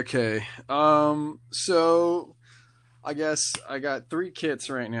 Okay. So I guess I got 3 kits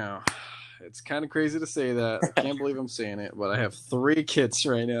right now. It's kind of crazy to say that. I can't believe I'm saying it, but I have 3 kits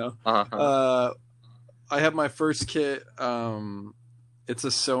right now. Uh-huh. I have my first kit. It's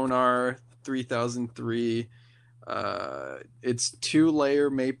a Sonar 3003. It's 2-layer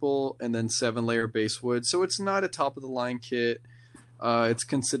maple and then 7-layer basswood. So it's not a top of the line kit. It's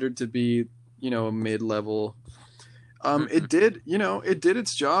considered to be, a mid-level. It did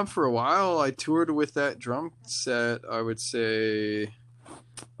its job for a while. I toured with that drum set, I would say,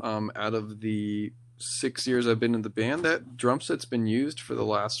 out of the 6 years I've been in the band, that drum set's been used for the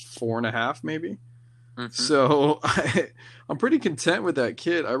last 4.5, maybe. So I'm pretty content with that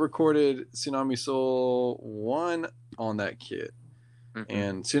kit. I recorded Tsunami Soul 1 on that kit.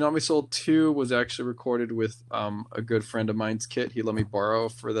 And Tsunami Soul 2 was actually recorded with a good friend of mine's kit. He let me borrow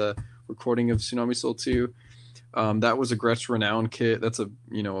for the recording of Tsunami Soul 2. That was a Gretsch Renown kit. That's a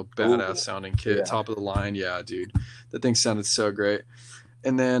badass sounding kit, yeah. Top of the line. Yeah, dude. That thing sounded so great.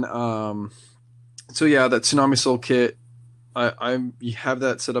 And then so yeah, that Tsunami Soul kit, I have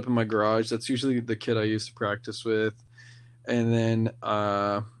that set up in my garage. That's usually the kit I use to practice with. And then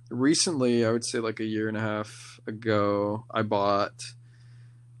recently, I would say like a year and a half ago, I bought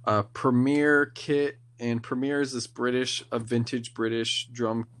a Premier kit. And Premier is this a vintage British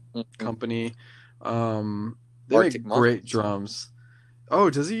drum company. They make great drums. Oh,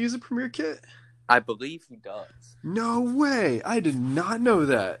 does he use a Premier kit? I believe he does. No way! I did not know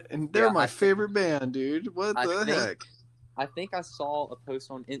that. And they're my favorite band, dude. What the heck? I think I saw a post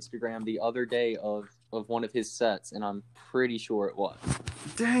on Instagram the other day of one of his sets, and I'm pretty sure it was.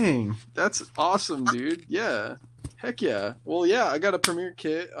 Dang, that's awesome, dude. Yeah. Heck yeah. Well, yeah, I got a Premier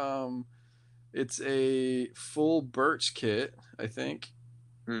kit. It's a full birch kit, I think.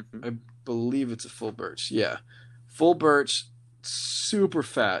 I believe it's a full birch. Yeah. Full birch, super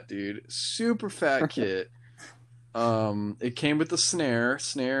fat, dude. Super fat kit. It came with a snare,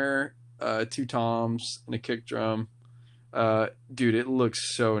 2 toms, and a kick drum. Dude, it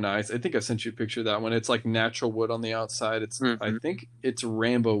looks so nice. I think I sent you a picture of that one. It's like natural wood on the outside. I Mm-hmm. think it's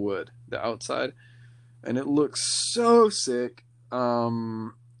rainbow wood, the outside, and it looks so sick.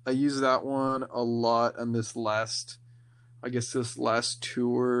 I use that one a lot on this last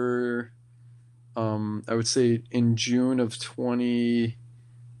tour. I would say in June of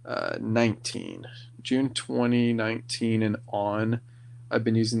 2019, June 2019 and on, I've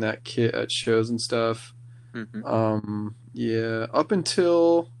been using that kit at shows and stuff. Mm-hmm. Yeah, up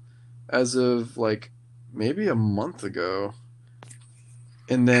until as of like maybe a month ago.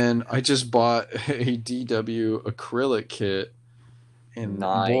 And then I just bought a DW acrylic kit. And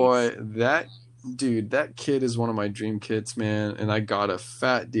Nice. boy, that kit is one of my dream kits, man. And I got a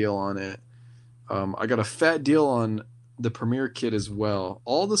fat deal on it. I got a fat deal on the Premier kit as well.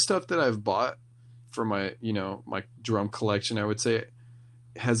 All the stuff that I've bought for my, my drum collection, I would say,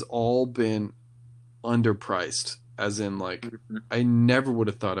 has all been underpriced. As in, like, Mm-hmm. I never would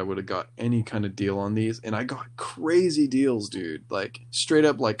have thought I would have got any kind of deal on these, and I got crazy deals, dude. Like straight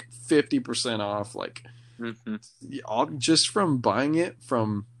up, like 50% off, like Mm-hmm. just from buying it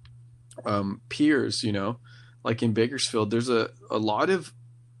from peers, like in Bakersfield. There's a lot of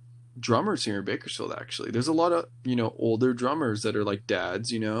drummers here in Bakersfield. Actually, there's a lot of older drummers that are like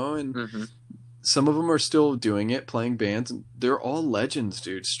dads, and Mm-hmm. some of them are still doing it, playing bands, and they're all legends,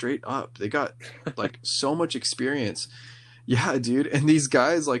 dude. Straight up, they got like so much experience. Yeah, dude. And these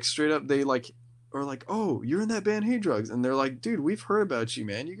guys, like, straight up, they like are like, "Oh, you're in that band, Hey Drugs," and they're like, "Dude, we've heard about you,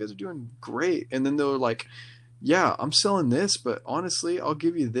 man. You guys are doing great." And then they're like, "Yeah, I'm selling this, but honestly, I'll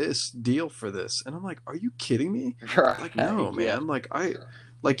give you this deal for this." And I'm like, "Are you kidding me?" Like, Right. no, Yeah. man. Like I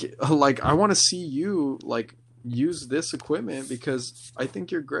want to see you like use this equipment because I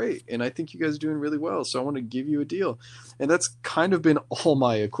think you're great and I think you guys are doing really well. So I want to give you a deal. And that's kind of been all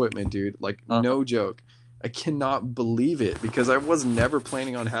my equipment, dude. Like, Uh-huh. no joke. I cannot believe it because I was never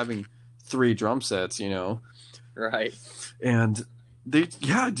planning on having 3 drum sets, Right. And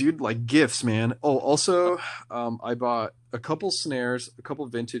yeah, dude, like gifts, man. Oh, also, I bought a couple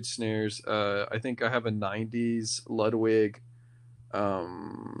vintage snares. I think I have a 90s Ludwig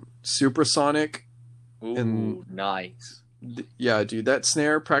Supersonic, and Ooh, nice. yeah, dude, that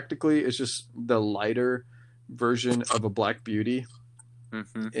snare practically is just the lighter version of a Black Beauty,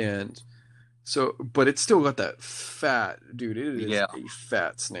 Mm-hmm. and so, but it's still got that fat, dude. It is Yeah. a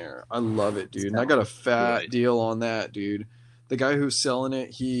fat snare. I love it, dude. And I got a Sounds fat good. deal on that, dude. The guy who's selling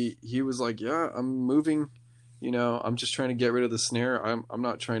it, he was like, "Yeah, I'm moving. I'm just trying to get rid of the snare. I'm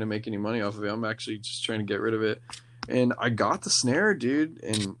not trying to make any money off of it. I'm actually just trying to get rid of it." And I got the snare, dude.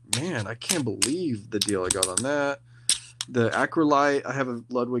 And man, I can't believe the deal I got on that. The Acrolite, I have a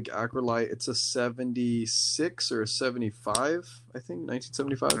Ludwig Acrolite. It's a 76 or a 75, I think,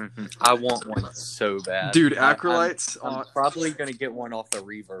 1975. Mm-hmm. I want one so bad. Dude, I'm Acrolites, probably gonna get one off the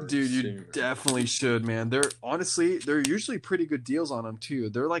Reverb dude, you soon. definitely should, man. They're usually pretty good deals on them too.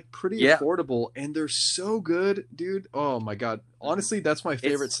 They're like pretty Yeah. affordable and they're so good, dude. Oh my god. Honestly, that's my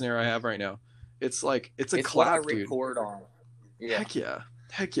favorite It's snare I have right now. It's like it's a it's what I clap, dude. record on. Yeah.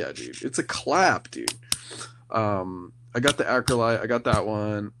 Heck yeah, dude. It's a clap, dude. I got the Acrolite. I got that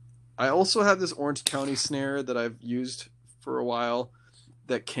one. I also have this Orange County snare that I've used for a while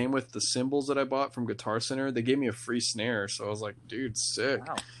that came with the cymbals that I bought from Guitar Center. They gave me a free snare, so I was like, dude, sick.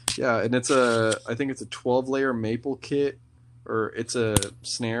 Wow. Yeah, and I think it's a 12-layer maple kit, or it's a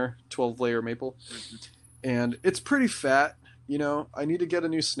snare, 12-layer maple. Mm-hmm. And it's pretty fat, I need to get a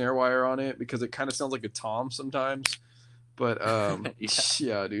new snare wire on it because it kind of sounds like a tom sometimes. But Yeah.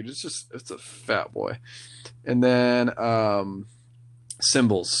 yeah, dude, it's a fat boy. And then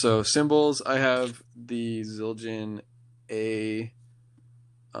cymbals. So cymbals, I have the Zildjian A.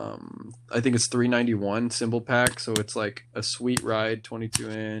 I think it's 391 cymbal pack. So it's like a Sweet Ride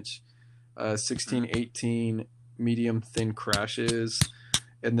 22-inch, 1618 medium thin crashes,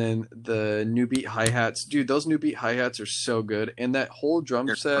 and then the New Beat hi-hats. Dude, those New Beat hi-hats are so good. And that whole drum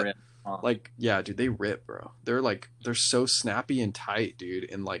They're set, great. like, yeah, dude, they rip, bro. They're so snappy and tight, dude.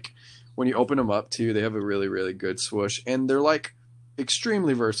 And like when you open them up too, they have a really, really good swoosh. And they're like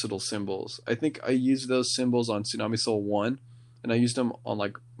extremely versatile cymbals. I think I used those cymbals on Tsunami Soul 1, and I used them on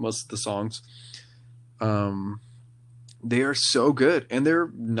like most of the songs. They are so good, and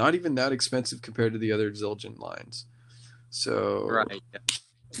they're not even that expensive compared to the other Zildjian lines. So Right.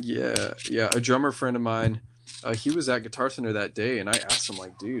 yeah. A drummer friend of mine, he was at Guitar Center that day, and I asked him,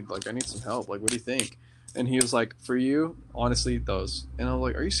 like, dude, like, I need some help. Like, what do you think? And he was like, for you, honestly, those. And I was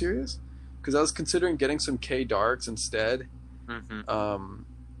like, are you serious? Because I was considering getting some K Darks instead. Mm-hmm.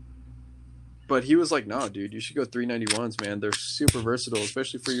 But he was like, no, dude, you should go 391s, man. They're super versatile,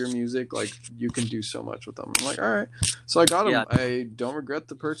 especially for your music. Like, you can do so much with them. I'm like, all right. So I got them. Yeah. I don't regret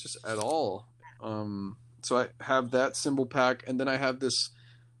the purchase at all. So I have that cymbal pack, and then I have this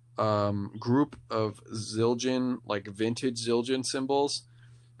group of Zildjian, like vintage Zildjian cymbals,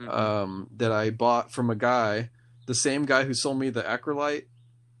 that I bought from a guy, the same guy who sold me the Acrolite.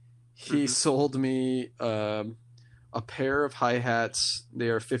 He sold me a pair of hi-hats. They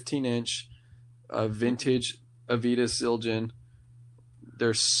are 15-inch vintage Avitas Zildjian.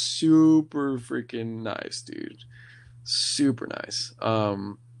 They're super freaking nice, dude. Super nice.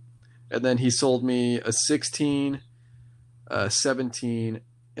 And then he sold me a 16, a 17,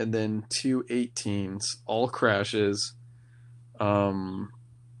 and then two 18s, all crashes, all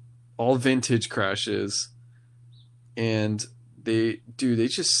vintage crashes, and they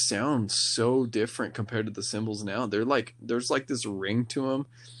just sound so different compared to the cymbals now. They're like, there's like this ring to them,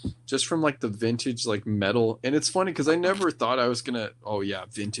 just from like the vintage like metal. And it's funny because I never thought I was gonna, oh yeah,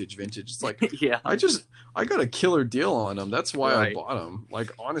 vintage. It's like, Yeah. I got a killer deal on them. That's why I bought them.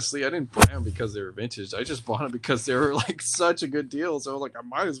 Like, honestly, I didn't buy them because they were vintage. I just bought them because they were like such a good deal. So I was like, I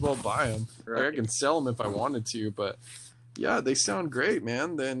might as well buy them. Like, I can sell them if I wanted to, but yeah, they sound great,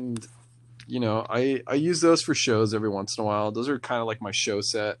 man. Then, you know, I use those for shows every once in a while. Those are kind of like my show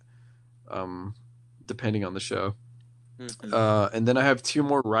set, depending on the show. And then I have two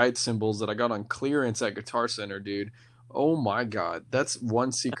more ride cymbals that I got on clearance at Guitar Center, dude. Oh my God. That's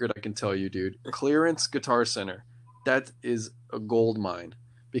one secret I can tell you, dude. Clearance Guitar Center. That is a gold mine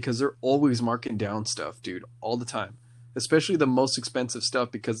because they're always marking down stuff, dude, all the time. Especially the most expensive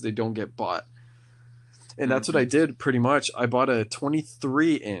stuff because they don't get bought. And that's what I did pretty much. I bought a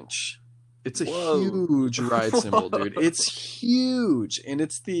 23-inch. It's a huge ride cymbal, dude. It's huge. And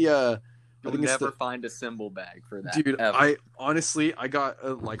it's the You'll never find a cymbal bag for that. Dude, ever. I honestly, I got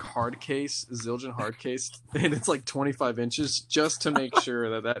a like hard case, Zildjian hard case, and it's like 25 inches just to make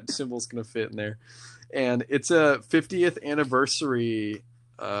sure that cymbal's going to fit in there. And it's a 50th anniversary,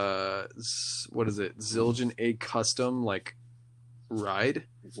 what is it? Zildjian A custom like ride.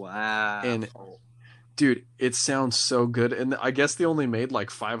 Wow. And dude, it sounds so good. And I guess they only made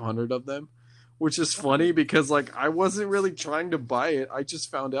like 500 of them. Which is funny because, like, I wasn't really trying to buy it. I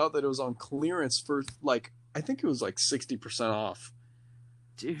just found out that it was on clearance for, like, I think it was, like, 60% off.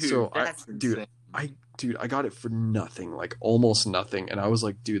 Dude, so that's insane. I got it for nothing, like, almost nothing. And I was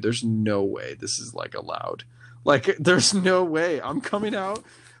like, dude, there's no way this is, like, allowed. Like, there's no way. I'm coming out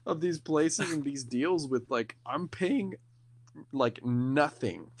of these places and these deals with, like, I'm paying, like,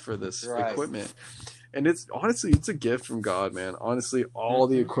 nothing for this equipment. And it's honestly, it's a gift from God, man. Honestly, all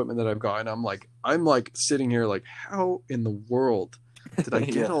the equipment that I've gotten, I'm like sitting here like, how in the world did I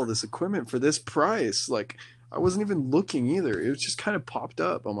get all this equipment for this price? Like, I wasn't even looking either. It was just kind of popped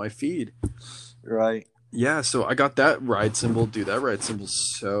up on my feed. Right. Yeah, so I got that ride cymbal. Dude, that ride cymbal's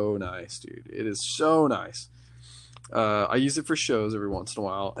so nice, dude. It is so nice. I use it for shows every once in a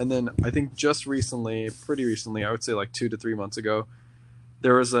while. And then I think just recently, pretty recently, I would say like 2 to 3 months ago,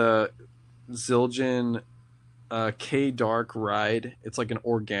 there was a Zildjian K Dark ride. It's like an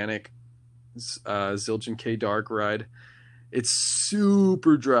organic Zildjian K Dark ride. It's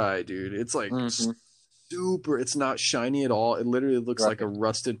super dry, dude. It's like super. It's not shiny at all. It literally looks like a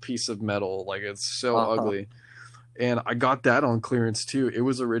rusted piece of metal. Like, it's so ugly. And I got that on clearance too. It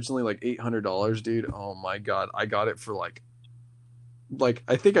was originally like $800, dude. Oh my God, I got it for like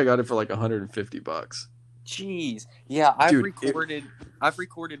I think I got it for like $150. Jeez, yeah, I've Dude,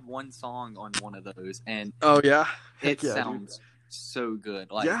 recorded one song on one of those, and oh yeah, it sounds so good.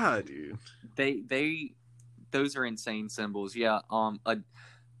 Like, yeah, dude, those are insane cymbals. Yeah,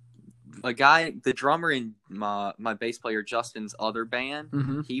 a guy, the drummer in my bass player Justin's other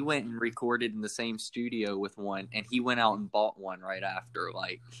band, he went and recorded in the same studio with one, and he went out and bought one right after.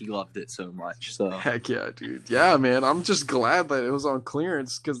 Like, he loved it so much. So heck yeah, dude, yeah, man, I'm just glad that it was on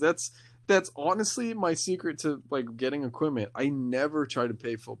clearance because that's honestly my secret to like getting equipment. I never try to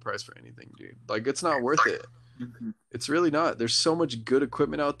pay full price for anything, dude. Like, it's not worth it. It's really not. There's so much good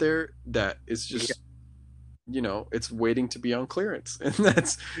equipment out there that it's just, you know, it's waiting to be on clearance. And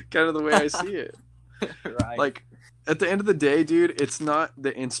that's kind of the way I see it. Right. Like, at the end of the day, dude, it's not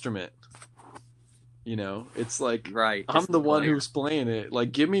the instrument. You know, it's like, I'm the one who's playing it.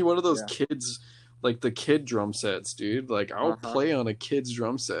 Like, give me one of those kids, like the kid drum sets, dude. Like, I'll play on a kid's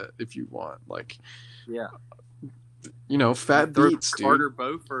drum set if you want. Like, you know, fat beats, dude. Carter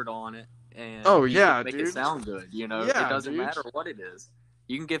Beauford on it, and make it sound good. You know, it doesn't matter what it is.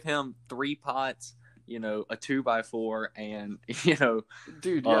 You can give him 3 pots, you know, a 2x4, and you know,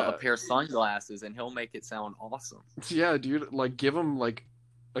 dude, a pair of sunglasses, and he'll make it sound awesome. Yeah, dude. Like, give him like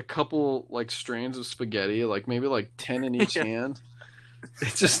a couple like strands of spaghetti, like maybe like 10 in each Yeah. hand.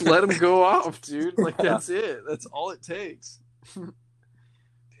 Just let them go off, dude. Like that's it. That's all it takes.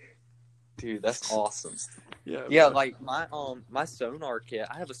 Dude, that's awesome. Yeah, Yeah, bro. like my sonar kit,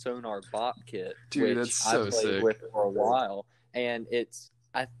 I have a sonar bop kit, Dude, which that's I so played sick. with for a while, and it's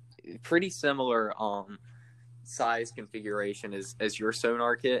I pretty similar size configuration as your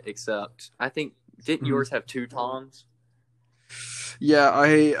sonar kit, except I think didn't Mhm. yours have two toms? Yeah,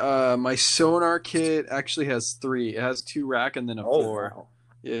 I my sonar kit actually has three. It has two rack and then a Oh floor. wow.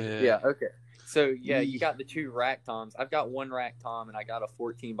 Yeah. Yeah, okay. So yeah, you Ye- got the two rack toms. I've got one rack tom and I got a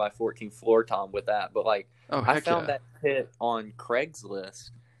 14 by 14 floor tom with that. But like Oh I heck found yeah. that kit on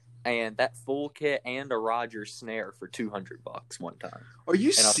Craigslist and that full kit and a Rogers snare for $200 one time. Are you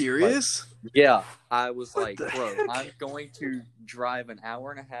And I was like, serious? yeah, I was What like, the bro, heck? I'm going to drive an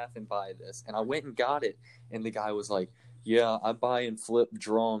hour and a half and buy this. And I went and got it. And the guy was like, yeah, I buy and flip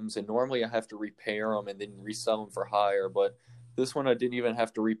drums. And normally I have to repair them and then resell them for higher. But this one I didn't even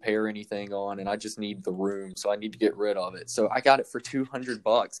have to repair anything on. And I just need the room. So I need to get rid of it. So I got it for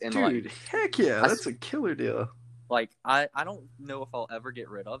 $200. And like, Dude, heck yeah. I, That's a killer deal. I don't know if I'll ever get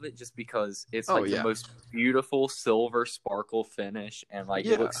rid of it just because it's Oh like the yeah. most beautiful silver sparkle finish and like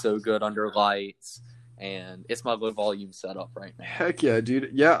it Yeah. looks so good under lights and it's my low volume setup right now. Heck yeah, dude.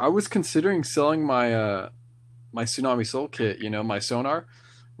 Yeah, I was considering selling my Tsunami Soul kit, my sonar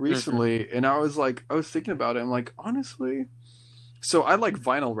Mm-hmm. recently, and I was thinking about it. I'm like, honestly, so I like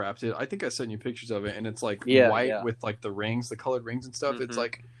vinyl wrapped it. I think I sent you pictures of it, and it's like Yeah, white yeah. with like the rings, the colored rings and stuff. It's Mm-hmm.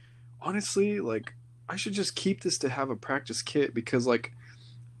 like, honestly, like I should just keep this to have a practice kit because like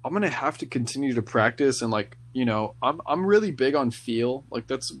I'm gonna have to continue to practice and like I'm really big on feel. Like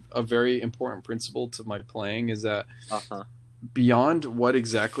that's a very important principle to my playing is that Uh-huh. beyond what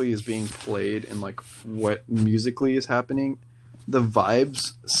exactly is being played and like what musically is happening, the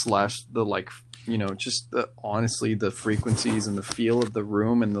vibes slash the like just the honestly the frequencies and the feel of the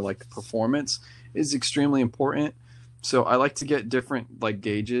room and the like performance is extremely important. So I like to get different like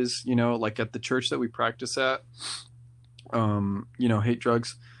gauges, like at the church that we practice at, Hate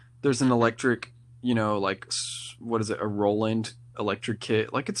Drugs. There's an Mm-hmm. electric, like what is it, a Roland electric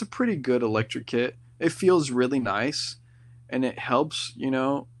kit. Like it's a pretty good electric kit. It feels really nice, and it helps,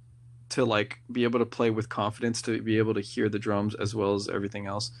 to like be able to play with confidence, to be able to hear the drums as well as everything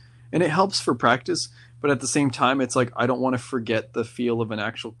else. And it helps for practice, but at the same time, it's like I don't want to forget the feel of an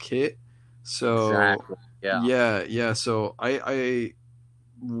actual kit. So Exactly. Yeah. yeah, yeah. So I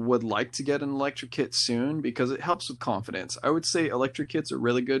would like to get an electric kit soon because it helps with confidence. I would say electric kits are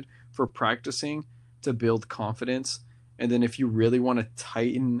really good for practicing to build confidence. And then if you really want to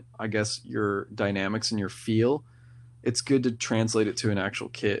tighten, I guess, your dynamics and your feel, it's good to translate it to an actual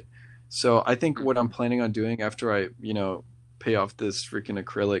kit. So I think what I'm Mm-hmm. planning on doing after I, pay off this freaking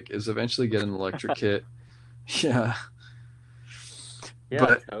acrylic is eventually get an electric kit. Yeah. Yeah,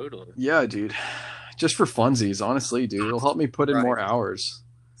 But totally. yeah, dude. Just for funsies, honestly, dude. It'll help me put in Right. more hours.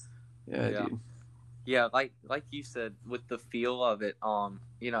 Yeah, Yeah. dude. Yeah, like you said, with the feel of it,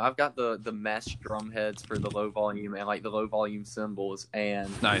 I've got the mesh drum heads for the low volume and like the low volume cymbals, and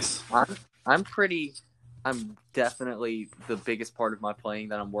Nice. I'm I'm pretty I'm definitely the biggest part of my playing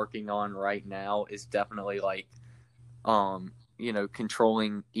that I'm working on right now is definitely like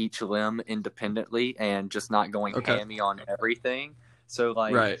controlling each limb independently and just not going Okay. hammy on everything. So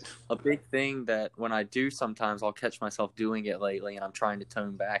like Right. a big thing that when I do sometimes I'll catch myself doing it lately and I'm trying to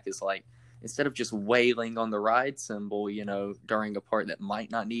tone back is like instead of just wailing on the ride cymbal, during a part that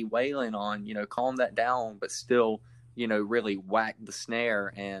might not need wailing on, calm that down, but still, really whack the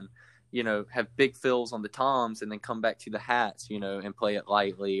snare and, have big fills on the toms and then come back to the hats, and play it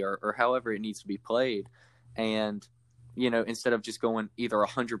lightly or however it needs to be played. And, instead of just going either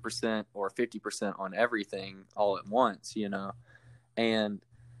 100% or 50% on everything all at once, and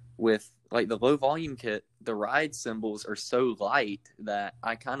with like the low volume kit, the ride cymbals are so light that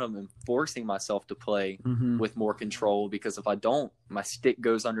I kind of am forcing myself to play Mm-hmm. with more control because if I don't, my stick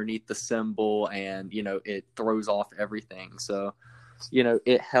goes underneath the cymbal and it throws off everything. So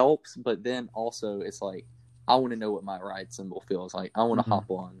it helps, but then also it's like I want to know what my ride cymbal feels like. I want to Mm-hmm. hop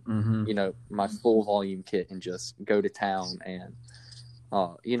on, Mm-hmm. my full volume kit and just go to town and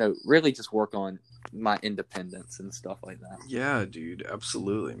really just work on my independence and stuff like that. Yeah, dude.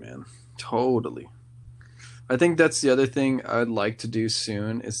 Absolutely, man. Totally. I think that's the other thing I'd like to do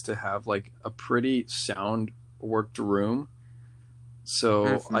soon is to have like a pretty sound worked room so I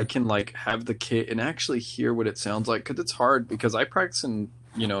Mm-hmm. can like have the kit and actually hear what it sounds like because it's hard because I practice in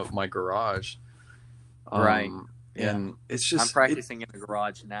my garage. Right. Yeah. And it's I'm just practicing in the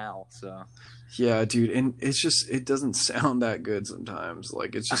garage now, so yeah, dude, and it's just it doesn't sound that good sometimes.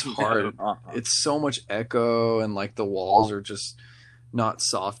 Like it's just I know. hard. It's so much echo, and like the walls are just not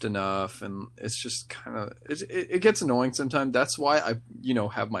soft enough, and it's just kind of it gets annoying sometimes. That's why I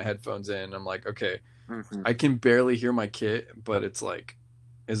have my headphones in. I'm like, okay, Mhm. I can barely hear my kit, but it's like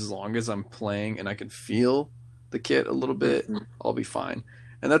as long as I'm playing and I can feel the kit a little bit, Mhm. I'll be fine.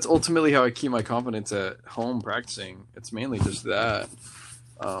 And that's ultimately how I keep my confidence at home practicing. It's mainly just that.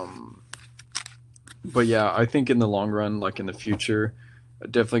 Um, but yeah, I think in the long run, like in the future,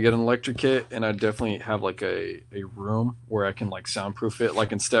 I'd definitely get an electric kit, and I'd definitely have like a room where I can like soundproof it,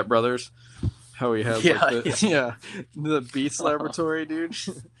 like in Step Brothers, how he has like Yeah, the yeah. yeah the Beats Laboratory, dude.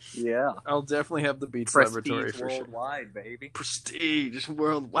 Yeah. I'll definitely have the Beats Laboratory Prestige for sure. worldwide, baby. Prestige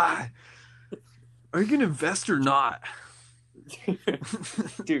worldwide. Are you gonna invest or not?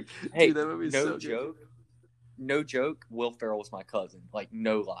 Dude, hey, Dude, that would be no so good. joke. No joke, Will Ferrell was my cousin. Like,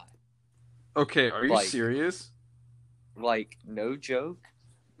 no lie. Okay, are you Like, serious? no joke.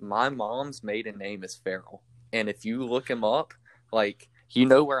 My mom's maiden name is Farrell. And if you look him up, like, you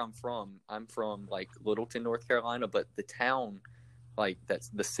know where I'm from. I'm from, like, Littleton, North Carolina, but the town, like, that's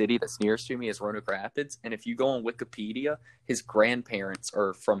the city that's nearest to me is Roanoke Rapids. And if you go on Wikipedia, his grandparents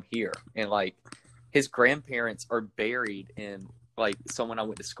are from here. And, like, his grandparents are buried in, like, someone I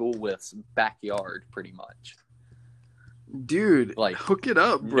went to school with's backyard, pretty much. Dude, Like, hook it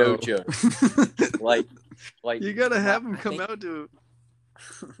up, no bro. joke. Like, You gotta have him I come think, out to.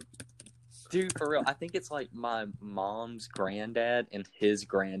 dude, for real, I think it's like my mom's granddad and his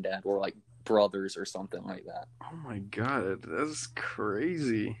granddad were like brothers or something like that. Oh my god, that's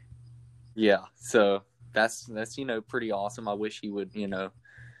crazy. Yeah, so that's pretty awesome. I wish he would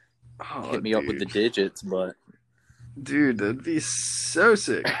Oh, hit me up with the dude. digits, but Dude, that'd be so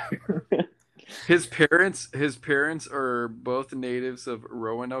sick. His parents are both natives of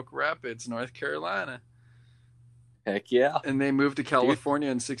Roanoke Rapids, North Carolina, heck yeah, and they moved to dude. California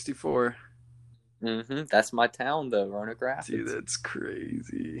in '64. That's my town though, Roanoke Dude, Rapids. that's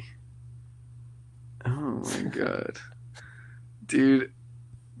crazy. Oh my god, dude,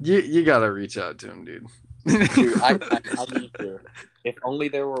 you gotta reach out to him, dude. Dude, I need to. If only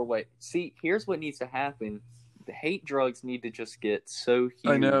there were a way. See, here's what needs to happen. The hate drugs need to just get so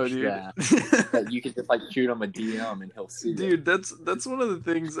I know, huge dude. that you can just like shoot him a DM and he'll see it. Dude, that's one of the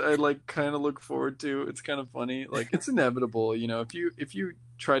things I like kind of look forward to. It's kind of funny. Like it's inevitable, if you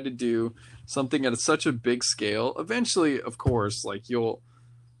try to do something at such a big scale, eventually, of course, like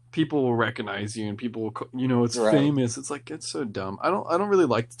people will recognize you and people will it's Right. famous. It's like it's so dumb. I don't really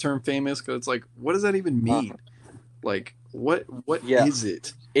like the term famous cuz it's like what does that even mean? Like what Yeah. is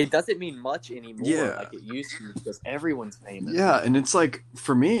it? It doesn't mean much anymore Yeah. like it used to because everyone's famous. Yeah, and it's like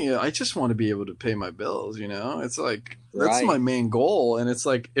for me, I just want to be able to pay my bills, It's like that's my Right. main goal, and it's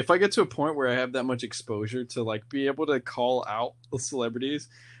like if I get to a point where I have that much exposure to like be able to call out the celebrities,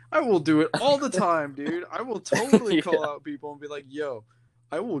 I will do it all the time, dude. I will totally call Yeah. out people and be like, "Yo,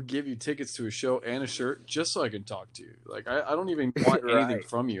 I will give you tickets to a show and a shirt just so I can talk to you." Like I don't even want anything Right.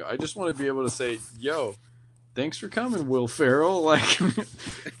 from you. I just want to be able to say, "Yo, thanks for coming, Will Ferrell." Like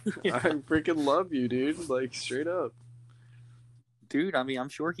I freaking love you, dude. Like straight up. Dude, I mean, I'm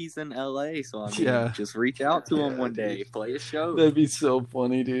sure he's in LA, so I mean, Yeah. just reach out to him Yeah, one dude. day, play a show. That'd be so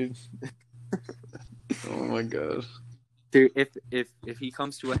funny, dude. Oh my god. Dude, if he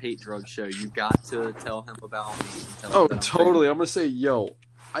comes to a hate drug show, you got to tell him about me and tell him Oh, that I'm totally. I'm gonna say, yo,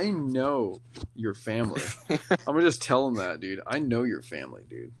 I know your family. I'm gonna just tell him that, dude. I know your family,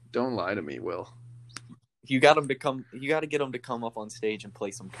 dude. Don't lie to me, Will. You got to get him to come up on stage and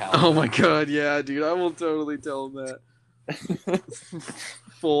play some cowboy. Oh my god, yeah, dude. I will totally tell him that.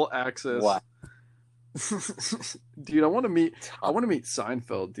 Full access. Wow. Dude, I want to meet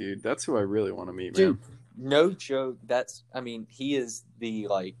Seinfeld, dude. That's who I really want to meet, Dude, man. no joke. He is the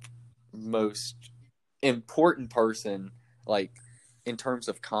like most important person like in terms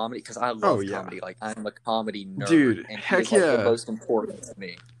of comedy because I love comedy. Like I'm a comedy nerd, Dude, and he heck is like the yeah. most important to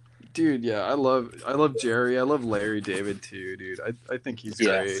me. Dude, yeah, I love Jerry. I love Larry David too, dude. I think he's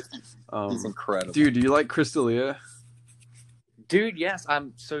great. He's incredible. Dude, do you like Chris D'Elia? Dude, yes,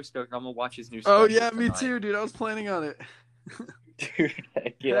 I'm so stoked. I'm gonna watch his new special. Oh yeah, me tonight. too, dude. I was planning on it. Dude,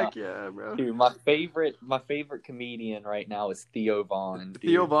 heck yeah. Heck yeah, bro. Dude, my favorite comedian right now is Theo Von. Dude.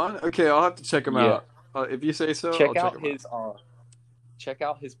 Theo Von? Okay, I'll have to check him out. If you say so, I'll check him out. Check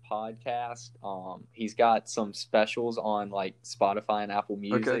out his podcast. He's got some specials on like Spotify and Apple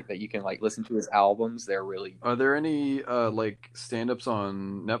Music that you can like listen to his albums. They're really. Are there any like stand-ups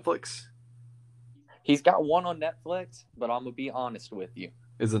on Netflix? He's got one on Netflix, but I'm gonna be honest with you.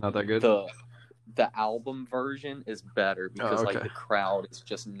 Is it not that good? the album version is better because okay. like the crowd is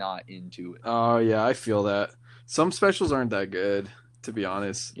just not into it. Oh yeah, I feel that. Some specials aren't that good, to be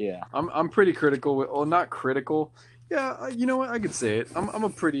honest. Yeah. I'm pretty critical with, well, not critical. Yeah, you know what? I could say it. I'm a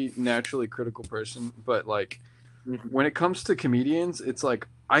pretty naturally critical person, but like when it comes to comedians, it's like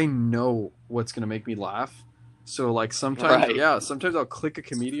I know what's gonna make me laugh. So like sometimes, Right. yeah, sometimes I'll click a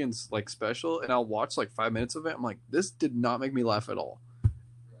comedian's like special and I'll watch like 5 minutes of it. I'm like, this did not make me laugh at all.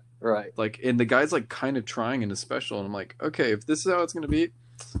 Right. Like, and the guy's like kind of trying in the special, and I'm like, okay, if this is how it's gonna be,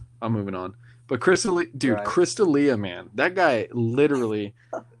 I'm moving on. But dude, Right. Crystalia, man, that guy literally,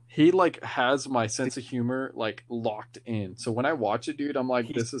 he like has my sense of humor like locked in. So when I watch it, dude, I'm like,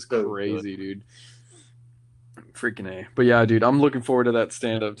 He's this is so crazy, dude. Freaking A. But yeah, dude, I'm looking forward to that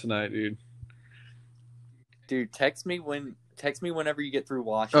stand up tonight, dude. Dude, text me whenever you get through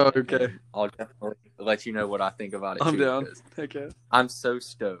watching Oh, it, okay. and I'll definitely let you know what I think about it I'm too. down. Because Heck yeah. I'm so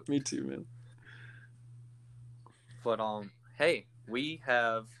stoked. Me too, man. But hey, we've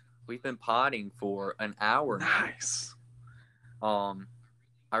been potting for an hour now. Nice.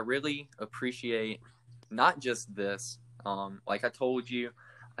 I really appreciate not just this. Like I told you,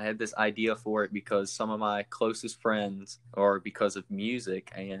 I had this idea for it because some of my closest friends are because of music,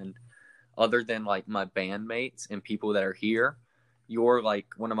 and other than like my bandmates and people that are here, you're like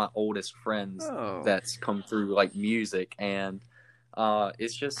one of my oldest friends Oh. that's come through like music, and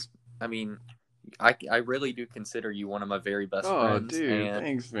it's just, I mean, I really do consider you one of my very best friends. Dude, and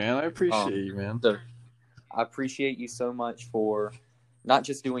thanks, man. I appreciate you, man. so I appreciate you so much for not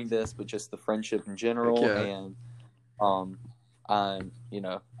just doing this, but just the friendship in general. Heck yeah.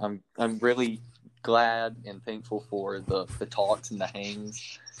 And I'm really glad and thankful for the talks and the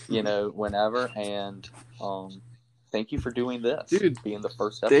hangs, whenever. And thank you for doing this, dude. Being the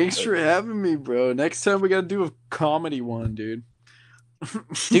first episode. Thanks for having me, bro. Next time we gotta do a comedy one, dude.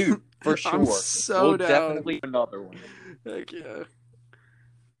 Dude, for sure. I'm so we'll down. definitely do another one. Heck yeah.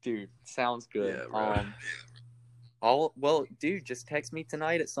 Dude, sounds good. Yeah, bro. Well, dude, just text me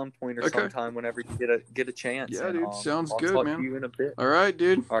tonight at some point or Okay. sometime whenever you get a chance. Yeah, and, dude, sounds I'll good, talk man. to you in a bit. All right,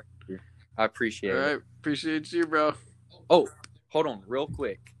 dude. All right, dude. I appreciate All it. right, appreciate you, bro. Oh, hold on, real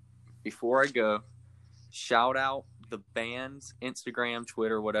quick, before I go, shout out the band's Instagram,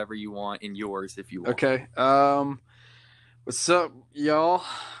 Twitter, whatever you want, and yours if you want. Okay. What's up, y'all?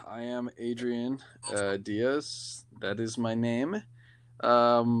 I am Adrian Diaz. That is my name.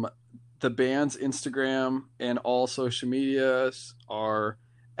 The band's Instagram and all social medias are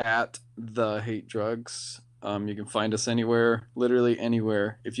at The Hate Drugs. You can find us anywhere, literally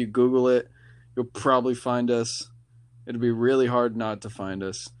anywhere. If you Google it, you'll probably find us. It'll be really hard not to find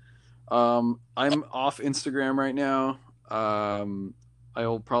us. I'm off Instagram right now.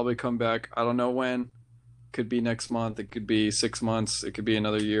 I'll probably come back. I don't know when. Could be next month. It could be 6 months. It could be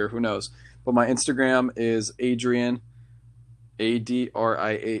another year. Who knows? But my Instagram is Adrian,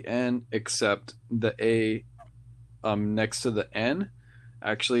 Adrian, except the A next to the N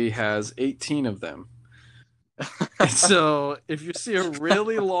actually has 18 of them. So if you see a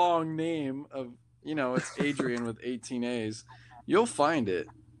really long name of, it's Adrian with 18 A's, you'll find it.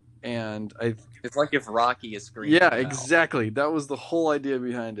 And it's like if Rocky is screaming. Yeah, exactly. That was the whole idea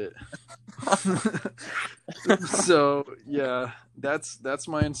behind it. So yeah, that's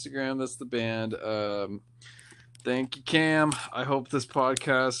my Instagram. That's the band. Thank you, Cam. I hope this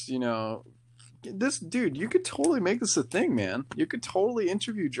podcast, this dude, you could totally make this a thing, man. You could totally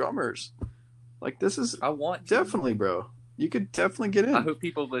interview drummers. Like this is, I want to. Definitely, bro. You could definitely get in. I hope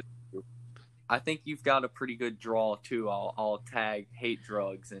people listen. I think you've got a pretty good draw too. I'll tag Hate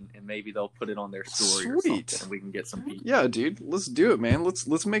Drugs and maybe they'll put it on their story or something, and we can get some people. Yeah, dude, let's do it, man.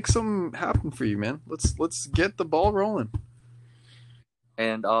 Let's make something happen for you, man. Let's get the ball rolling.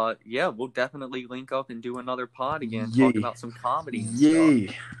 And yeah, we'll definitely link up and do another pod again, Yay. talk about some comedy and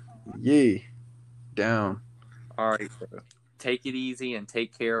stuff. Yay. Down. All right, bro. Take it easy and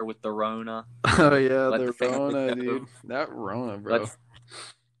take care with the Rona. Oh yeah, the know. Rona, dude. That Rona, bro.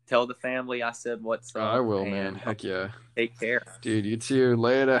 Tell the family I said what's up. I will, man. Heck yeah. Take care. Dude, you too.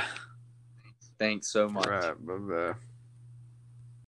 Later. Thanks so much. All right, bye-bye.